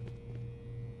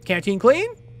 Canteen clean.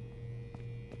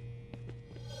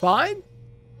 Fine.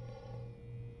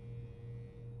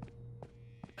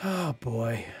 Oh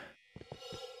boy.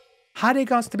 How they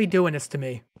got to be doing this to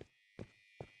me?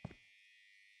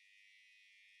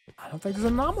 I don't think there's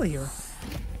an anomaly here.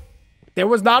 There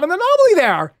was not an anomaly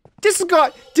there. This is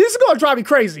gonna drive me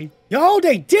crazy. Yo,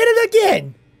 they did it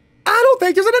again. I don't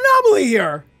think there's an anomaly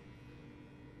here.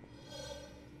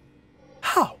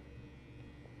 How?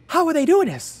 How are they doing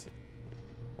this?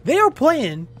 They are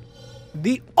playing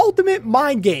the ultimate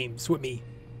mind games with me.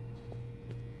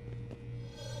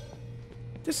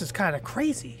 This is kind of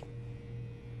crazy.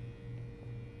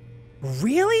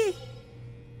 Really?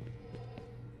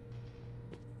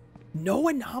 No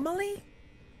anomaly?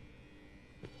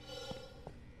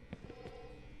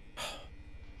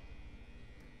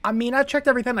 I mean, I checked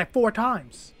everything like 4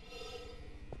 times.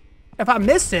 If I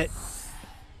missed it,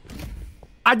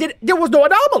 there was no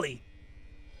anomaly.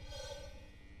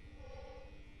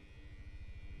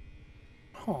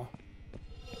 Huh.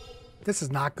 This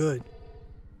is not good.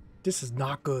 This is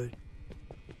not good.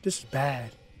 This is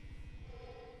bad.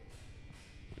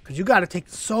 Because you got to take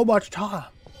so much time.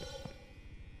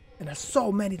 And there's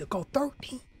so many to go.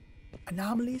 13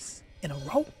 anomalies in a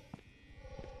row.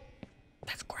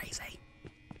 That's crazy.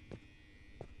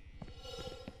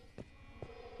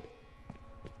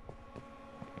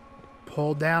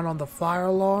 Pull down on the fire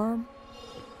alarm.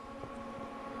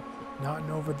 Nothing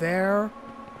over there.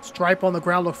 Stripe on the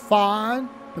ground looks fine.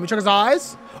 Let me check his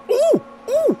eyes. Ooh!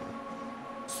 Ooh!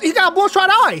 He got a bloodshot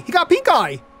eye. He got pink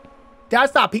eye.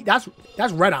 That's not pink. That's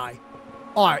red eye.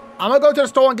 All right. I'm going to go to the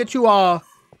store and get you a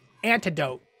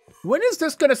antidote. When is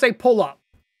this going to say pull up?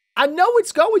 I know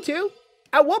it's going to.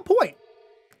 At what point?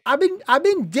 I've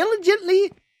been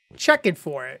diligently checking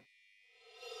for it.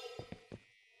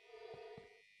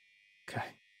 Okay.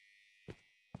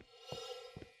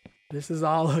 This is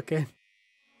all looking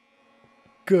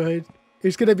good.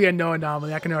 There's gonna be a no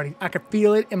anomaly. I can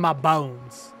feel it in my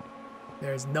bones.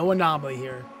 There's no anomaly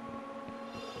here.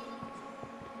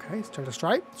 Okay, let's check the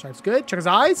stripe. Stripe's good. Check his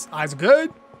eyes. Eyes are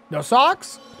good. No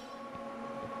socks.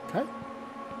 Okay.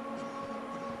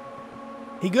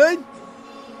 He good?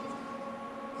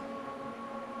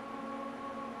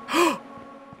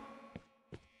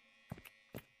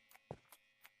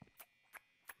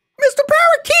 Mr.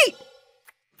 Parakeet!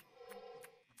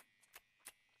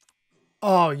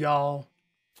 Oh, y'all.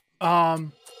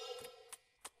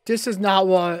 This is not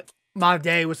what my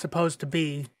day was supposed to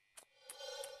be.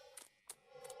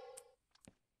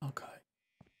 Okay.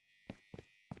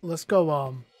 Let's go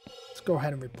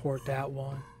ahead and report that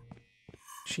one.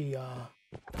 She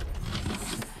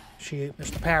ate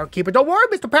Mr. Parakeet. But don't worry,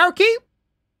 Mr. Parakeet.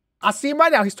 I see him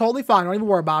right now. He's totally fine. Don't even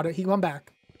worry about it. He can come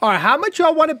back. All right, how much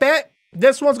y'all want to bet?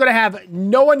 This one's going to have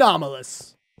no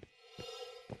anomalies.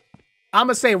 I'm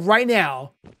going to say right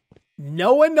now,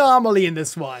 no anomaly in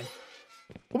this one.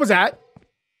 What was that?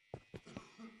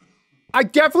 I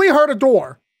definitely heard a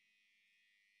door.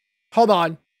 Hold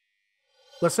on.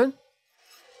 Listen.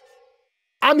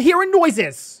 I'm hearing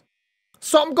noises.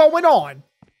 Something going on.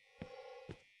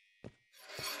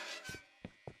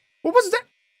 What was that?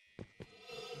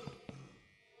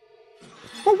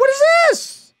 Well, what is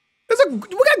this? We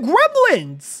got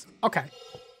gremlins. Okay.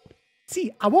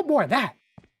 See, I want more of that.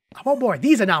 I want more of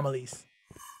these anomalies.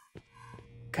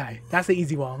 Okay, that's the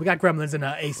easy one. We got gremlins in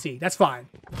AC. That's fine.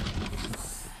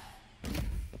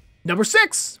 Number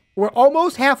 6. We're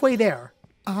almost halfway there.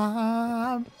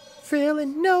 I'm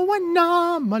feeling no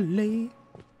anomaly.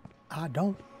 I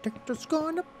don't think there's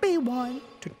gonna be one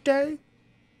today.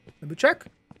 Let me check.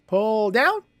 Pull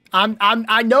down.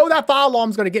 I know that fire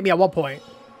alarm's gonna get me at one point.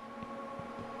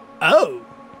 Oh.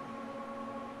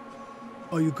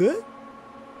 Are you good?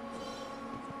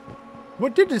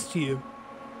 What did this to you?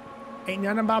 Ain't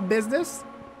none of my business.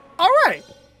 All right.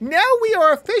 Now we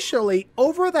are officially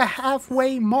over the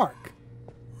halfway mark.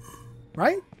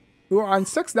 Right? We were on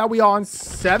 6. Now we are on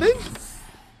 7.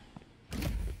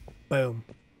 Boom.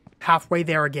 Halfway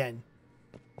there again.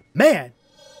 Man,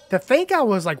 to think I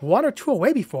was like 1 or 2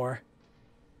 away before.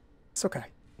 It's okay.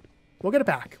 We'll get it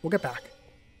back. We'll get back.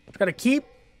 Just gotta keep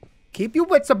your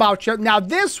wits about you. Now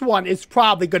this one is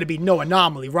probably going to be no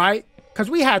anomaly, right? Because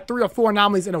we had 3 or 4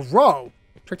 anomalies in a row.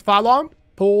 Check the fire alarm.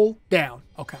 Pull down.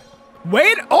 Okay.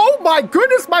 Wait. Oh my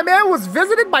goodness. My man was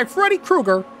visited by Freddy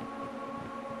Krueger.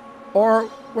 Or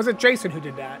was it Jason who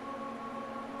did that?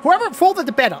 Whoever folded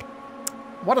the bed up.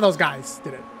 One of those guys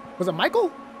did it. Was it Michael?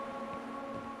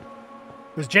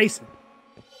 It was Jason.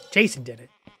 Jason did it.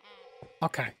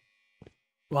 Okay.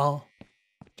 Well,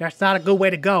 that's not a good way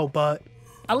to go, but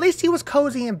at least he was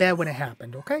cozy in bed when it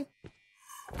happened, okay?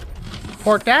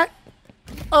 Report that.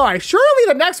 All right, surely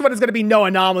the next one is going to be no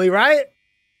anomaly, right?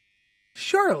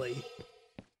 Surely.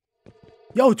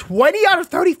 Yo, 20 out of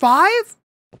 35?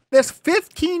 There's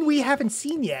 15 we haven't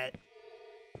seen yet.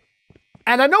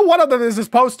 And I know one of them is this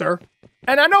poster.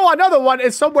 And I know another one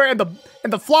is somewhere in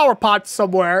the flower pot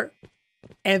somewhere.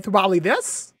 And probably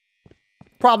this.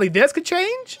 Probably this could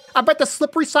change. I bet the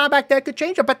slippery sign back there could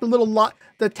change. I bet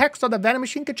the text on the vending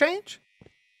machine could change.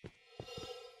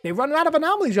 They're running out of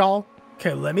anomalies, y'all.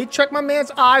 Okay, let me check my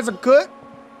man's eyes are good.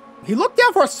 He looked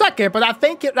down for a second, but I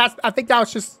think that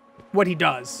was just what he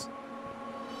does.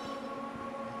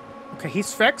 Okay,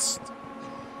 he's fixed.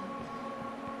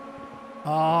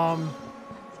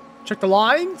 Check the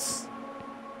lines.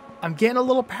 I'm getting a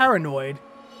little paranoid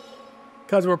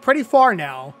because we're pretty far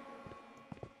now.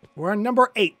 We're on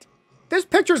number 8. This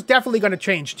picture's definitely going to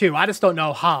change too. I just don't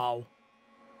know how.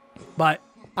 But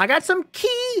I got some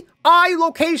key eye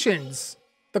locations.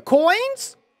 The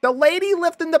coins, the lady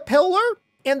lifting the pillar,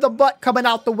 and the butt coming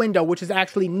out the window, which is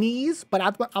actually knees, but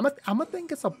I'm gonna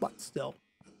think it's a butt still.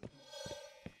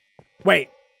 Wait.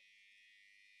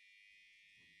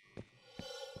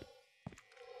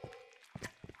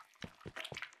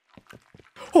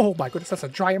 Oh my goodness, that's a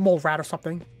giant mole rat or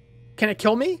something. Can it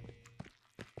kill me?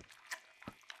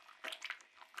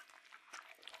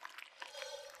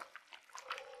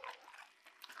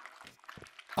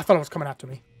 I thought it was coming after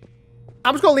me.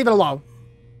 I'm just gonna leave it alone.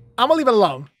 I'm gonna leave it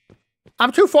alone.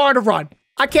 I'm too far to run.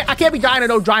 I can't be dying to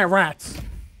those giant rats.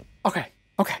 Okay.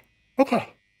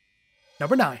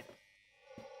 Number 9.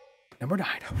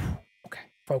 Okay.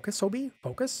 Focus, OB.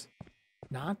 Focus.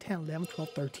 9, 10, 11, 12,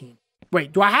 13.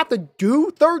 Wait, do I have to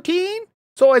do 13?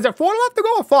 So is it 4 left to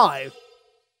go or 5?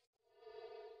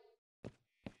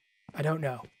 I don't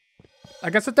know. I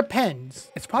guess it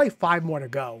depends. It's probably 5 more to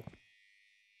go.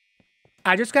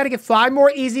 I just got to get 5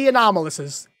 more easy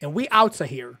anomalies, and we outs of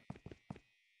here.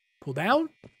 Pull down.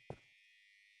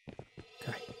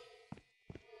 Okay.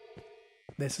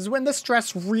 This is when the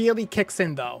stress really kicks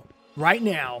in, though. Right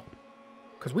now.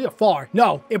 Because we are far.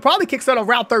 No, it probably kicks in on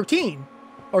route 13.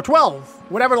 Or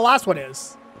 12. Whatever the last one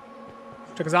is.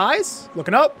 Check Check his eyes.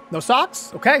 Looking up. No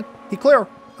socks. Okay. He clear.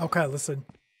 Okay, listen.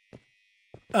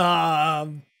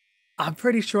 I'm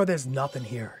pretty sure there's nothing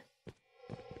here.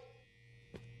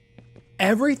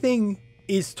 Everything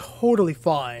is totally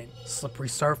fine. Slippery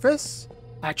surface.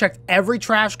 I checked every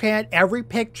trash can, every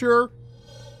picture.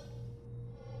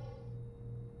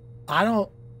 I don't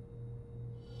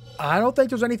think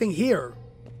there's anything here.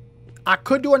 I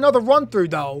could do another run through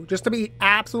though, just to be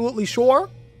absolutely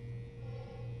sure.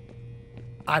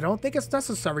 I don't think it's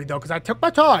necessary though, because I took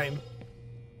my time.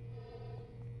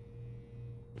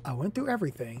 I went through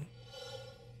everything.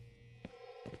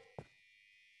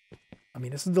 I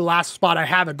mean, this is the last spot I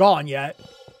haven't gone yet.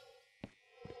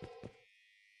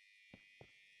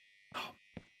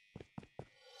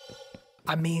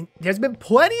 I mean, there's been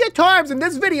plenty of times in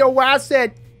this video where I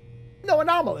said, no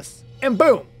anomalies. And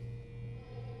boom.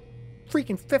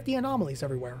 Freaking 50 anomalies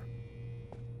everywhere.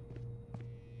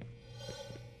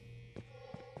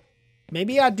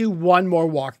 Maybe I'll do one more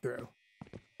walkthrough.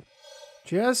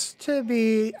 Just to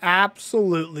be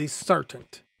absolutely certain.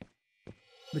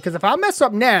 Because if I mess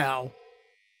up now,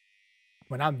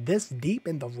 when I'm this deep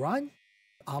in the run,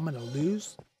 I'm going to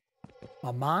lose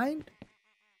my mind.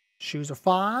 Shoes are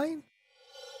fine.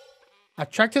 I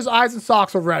checked his eyes and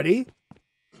socks already.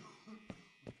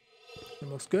 It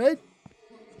looks good.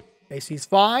 AC's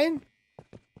fine.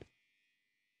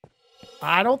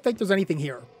 I don't think there's anything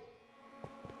here.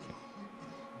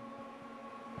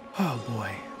 Oh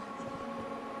boy.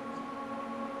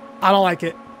 I don't like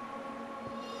it.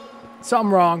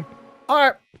 Something wrong.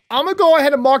 Alright, I'm gonna go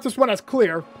ahead and mark this one as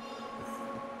clear.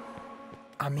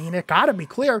 I mean, it gotta be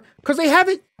clear. Because they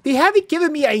haven't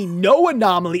given me a no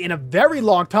anomaly in a very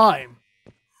long time.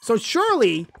 So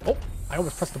surely... Oh, I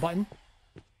almost pressed the button.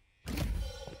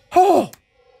 Oh!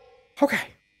 Okay.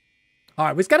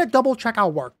 Alright, we just gotta double check our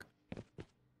work.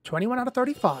 21 out of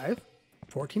 35.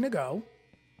 14 to go.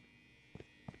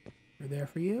 We're there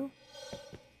for you.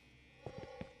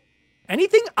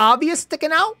 Anything obvious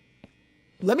sticking out?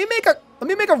 Let me make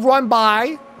a run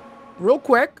by real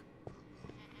quick.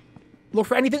 Look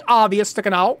for anything obvious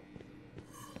sticking out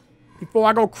before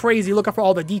I go crazy looking for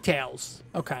all the details.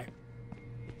 Okay.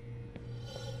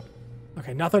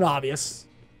 Okay, nothing obvious.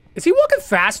 Is he walking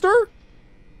faster?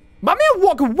 My man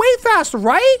walking way faster,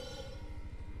 right?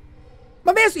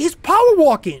 My man's he's power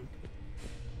walking.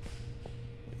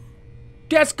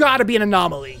 That's gotta be an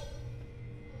anomaly.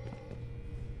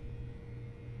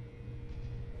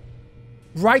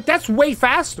 Right? That's way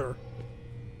faster.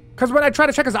 Because when I try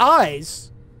to check his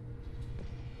eyes,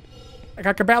 like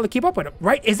I can barely keep up with him.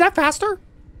 Right? Is that faster?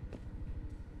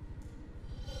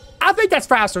 I think that's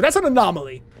faster. That's an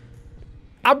anomaly.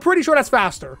 I'm pretty sure that's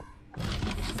faster.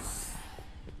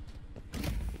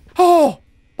 Oh!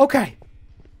 Okay.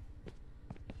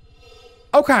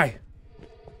 Okay.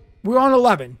 We're on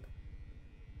 11.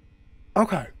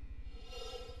 Okay.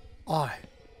 Alright.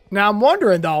 Now I'm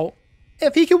wondering though,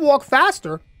 if he can walk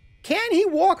faster, can he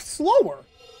walk slower?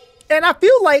 And I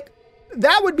feel like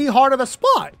that would be harder to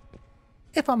spot.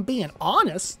 If I'm being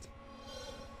honest.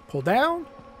 Pull down.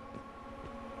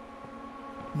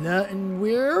 Nothing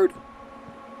weird.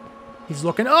 He's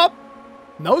looking up.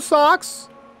 No socks.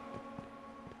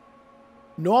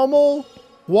 Normal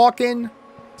walking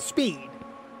speed.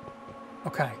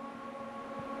 Okay.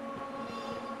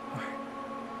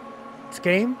 This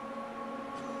game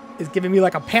is giving me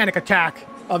like a panic attack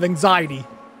of anxiety.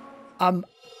 I'm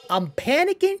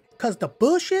panicking because the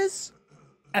bushes,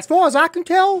 as far as I can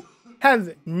tell,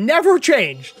 have never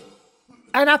changed.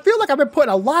 And I feel like I've been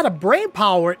putting a lot of brain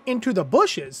power into the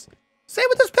bushes. Same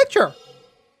with this picture.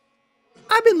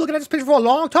 I've been looking at this picture for a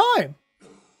long time.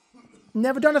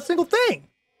 Never done a single thing.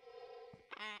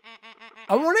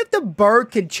 I wonder if the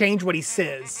bird can change what he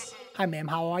says. Hi, ma'am.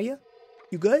 How are you?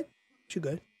 You good? You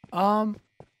good?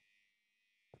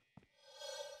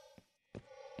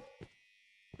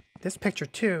 This picture,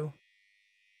 too,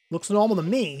 looks normal to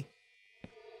me.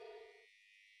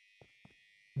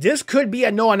 This could be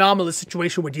a no anomalous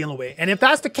situation we're dealing with. And if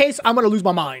that's the case, I'm going to lose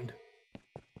my mind.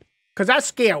 Because that's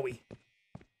scary.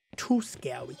 Too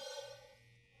scary.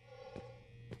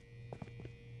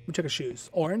 Let me check his shoes.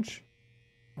 Orange.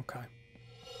 Okay.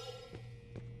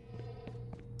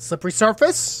 Slippery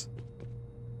surface.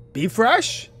 Be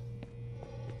fresh.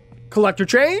 Collect your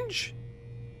change.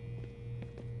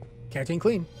 Canteen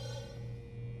clean.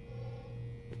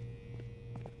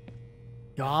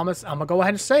 Yo, I'm gonna go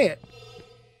ahead and say it.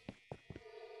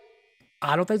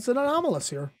 I don't think it's an anomalous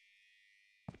here.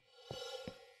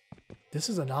 This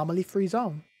is anomaly-free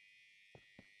zone.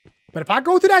 But if I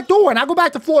go through that door and I go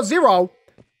back to floor 0,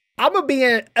 I'm gonna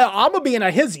be in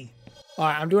a hizzy. All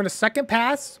right, I'm doing a second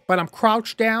pass, but I'm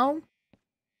crouched down,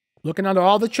 looking under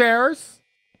all the chairs.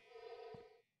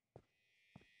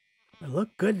 It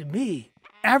looked good to me.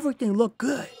 Everything looked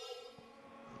good.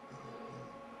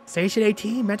 Station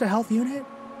 18, mental health unit.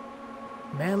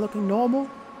 Man looking normal-ish.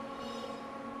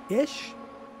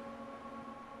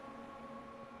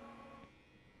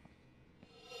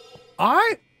 All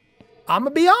right, I'm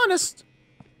gonna be honest.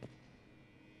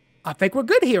 I think we're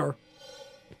good here.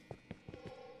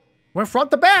 Went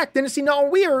front to back, didn't see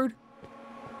nothing weird.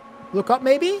 Look up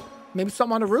maybe? Maybe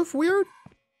something on the roof weird?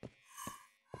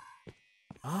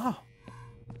 Oh.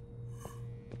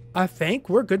 I think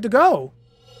we're good to go.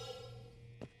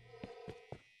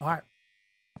 All right.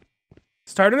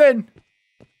 Start it in.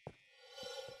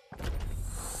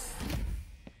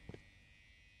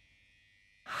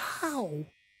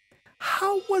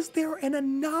 How was there an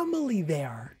anomaly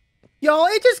there? Y'all,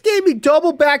 it just gave me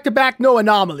double back-to-back no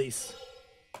anomalies.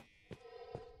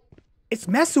 It's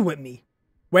messing with me.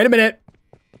 Wait a minute.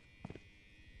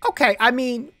 Okay, I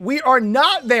mean, we are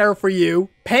not there for you.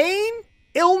 Pain,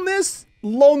 illness,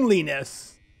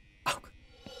 loneliness.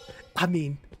 I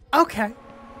mean, okay.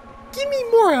 Give me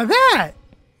more of that.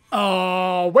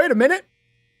 Oh, wait a minute.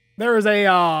 There is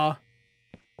a,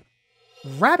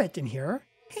 rabbit in here.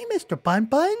 Hey, Mr. Bun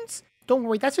Buns. Don't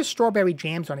worry, that's just strawberry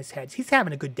jams on his head. He's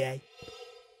having a good day.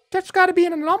 That's gotta be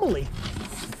an anomaly.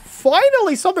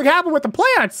 Finally, something happened with the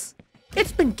plants.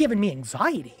 It's been giving me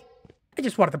anxiety. I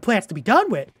just wanted the plants to be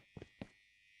done with.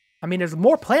 I mean, there's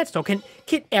more plants, though. Can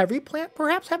every plant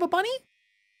perhaps have a bunny?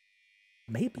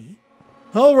 Maybe.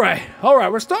 All right.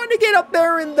 We're starting to get up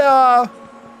there in the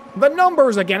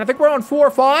numbers again. I think we're on 4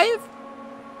 or 5.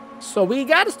 So we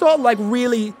got to start, like,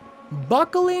 really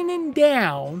buckling in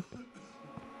down.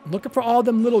 Looking for all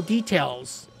them little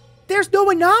details. There's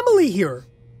no anomaly here.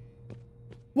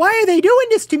 Why are they doing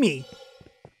this to me?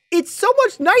 It's so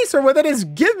much nicer when they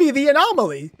just give me the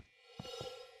anomaly.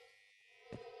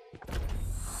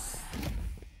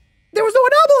 There was no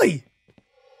anomaly.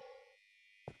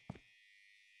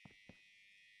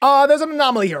 There's an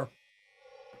anomaly here.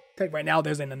 Okay, right now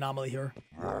there's an anomaly here.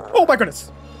 Oh my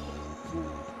goodness.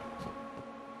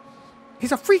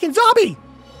 He's a freaking zombie.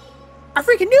 I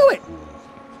freaking knew it.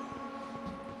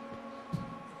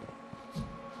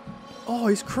 Oh,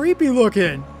 he's creepy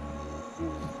looking.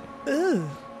 Ugh.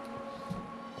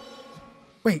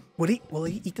 Wait, will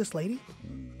he eat this lady?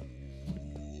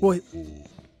 Get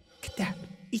that.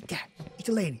 Eat that. Eat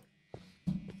the lady.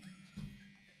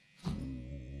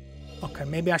 Okay,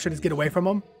 maybe I should just get away from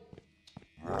him.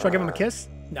 Should I give him a kiss?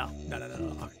 No.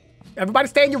 Okay. Everybody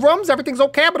stay in your rooms. Everything's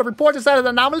okay. I'm going to report this out of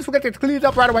the anomalies. We'll get to clean it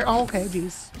up right away. Oh, okay,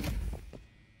 jeez.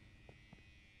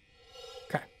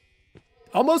 Okay.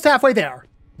 Almost halfway there.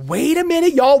 Wait a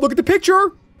minute, y'all. Look at the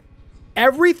picture.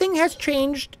 Everything has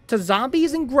changed to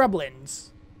zombies and gremlins.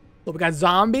 Look, we got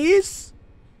zombies.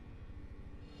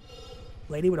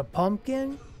 Lady with a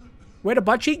pumpkin. Wait, the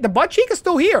butt cheek? The butt cheek is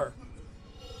still here.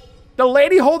 The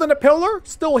lady holding a pillar?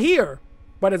 Still here.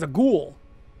 But as a ghoul.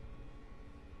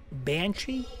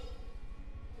 Banshee.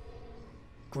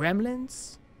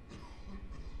 Gremlins.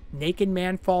 Naked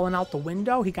man falling out the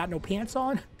window. He got no pants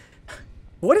on.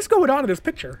 What is going on in this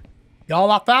picture?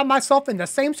 Y'all, I found myself in the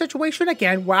same situation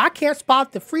again where I can't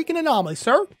spot the freaking anomaly,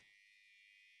 sir.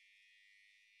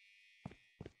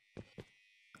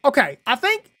 Okay, I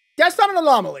think that's not an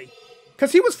anomaly.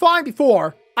 Because he was fine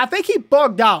before. I think he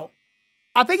bugged out.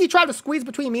 I think he tried to squeeze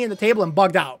between me and the table and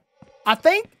bugged out. I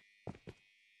think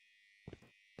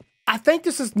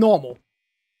this is normal.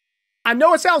 I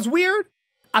know it sounds weird.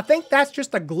 I think that's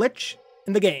just a glitch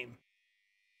in the game.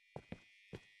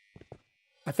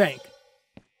 I think.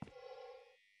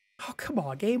 Oh, come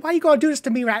on, game. Why are you going to do this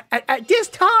to me at this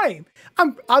time?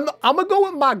 I'm going to go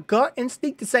with my gut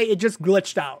instinct to say it just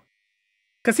glitched out.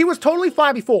 Because he was totally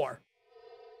fine before.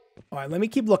 All right, let me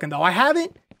keep looking, though. I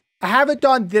haven't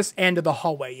done this end of the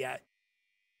hallway yet.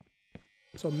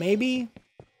 So maybe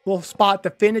we'll spot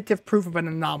definitive proof of an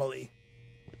anomaly.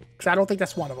 Because I don't think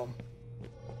that's one of them.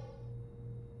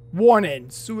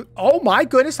 Warning. Oh, my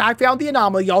goodness. I found the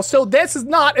anomaly, y'all. So this is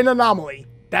not an anomaly.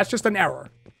 That's just an error.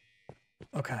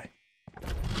 Okay.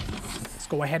 Let's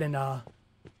go ahead and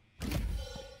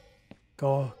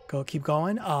keep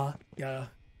going. Yeah.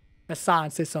 Let's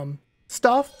sign say some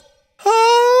stuff.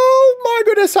 Oh my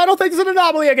goodness, I don't think it's an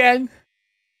anomaly again.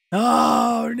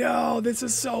 Oh no, this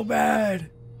is so bad.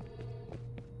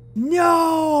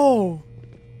 No.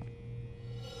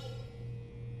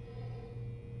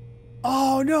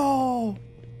 Oh no.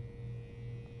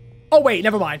 Oh wait,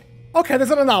 never mind. Okay,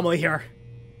 there's an anomaly here.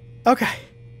 Okay.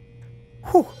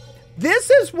 Whew. This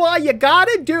is why you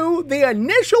gotta do the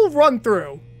initial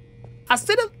run-through. I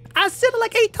said it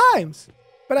like 8 times,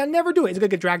 but I never do it. Is it gonna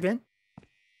get dragged in?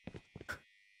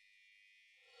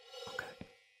 Okay.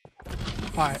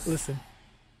 All right, listen.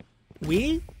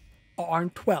 We are on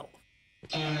 12.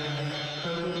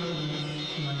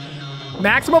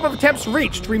 Maximum of attempts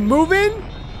reached. Removing.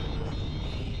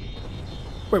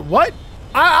 Wait, what?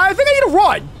 I think I need to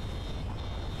run.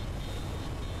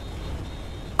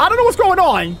 I don't know what's going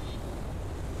on.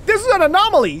 This is an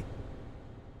anomaly.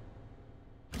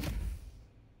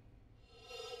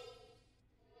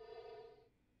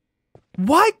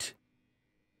 What?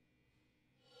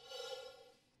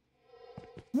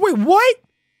 Wait, what?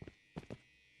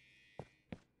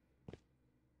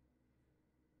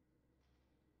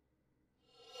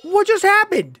 What just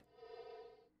happened?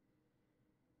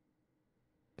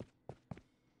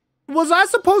 Was I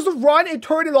supposed to run and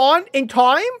turn it on in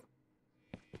time?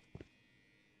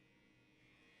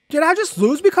 Did I just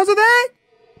lose because of that?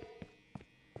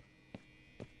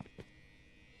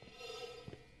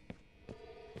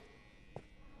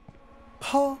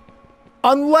 Huh?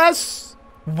 Unless...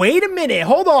 Wait a minute,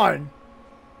 hold on.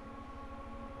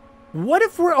 What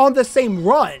if we're on the same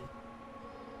run?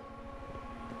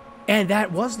 And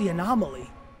that was the anomaly.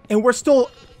 And we're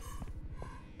still...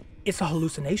 It's a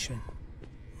hallucination.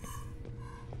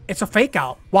 It's a fake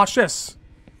out. Watch this.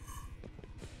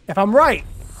 If I'm right,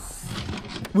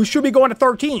 we should be going to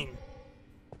 13.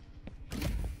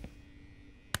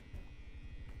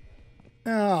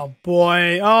 Oh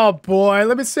boy. Oh boy.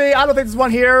 Let me see. I don't think there's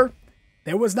one here.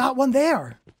 There was not one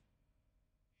there.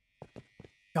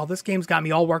 Y'all, this game's got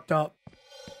me all worked up.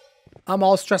 I'm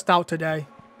all stressed out today.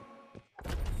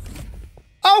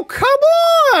 Oh, come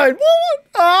on! What?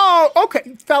 Oh,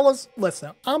 okay. Fellas,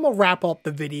 listen. I'm gonna wrap up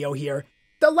the video here.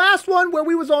 The last one where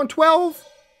we was on 12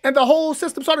 and the whole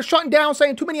system started shutting down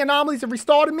saying too many anomalies and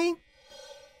restarted me.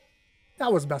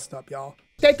 That was messed up, y'all.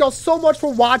 Thank y'all so much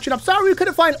for watching. I'm sorry we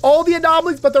couldn't find all the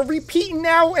anomalies, but they're repeating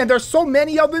now, and there's so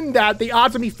many of them that the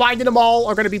odds of me finding them all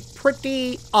are going to be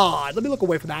pretty odd. Let me look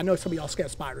away from that. I know some of y'all scared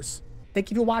of spiders. Thank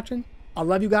you for watching. I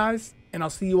love you guys, and I'll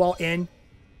see you all in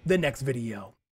the next video.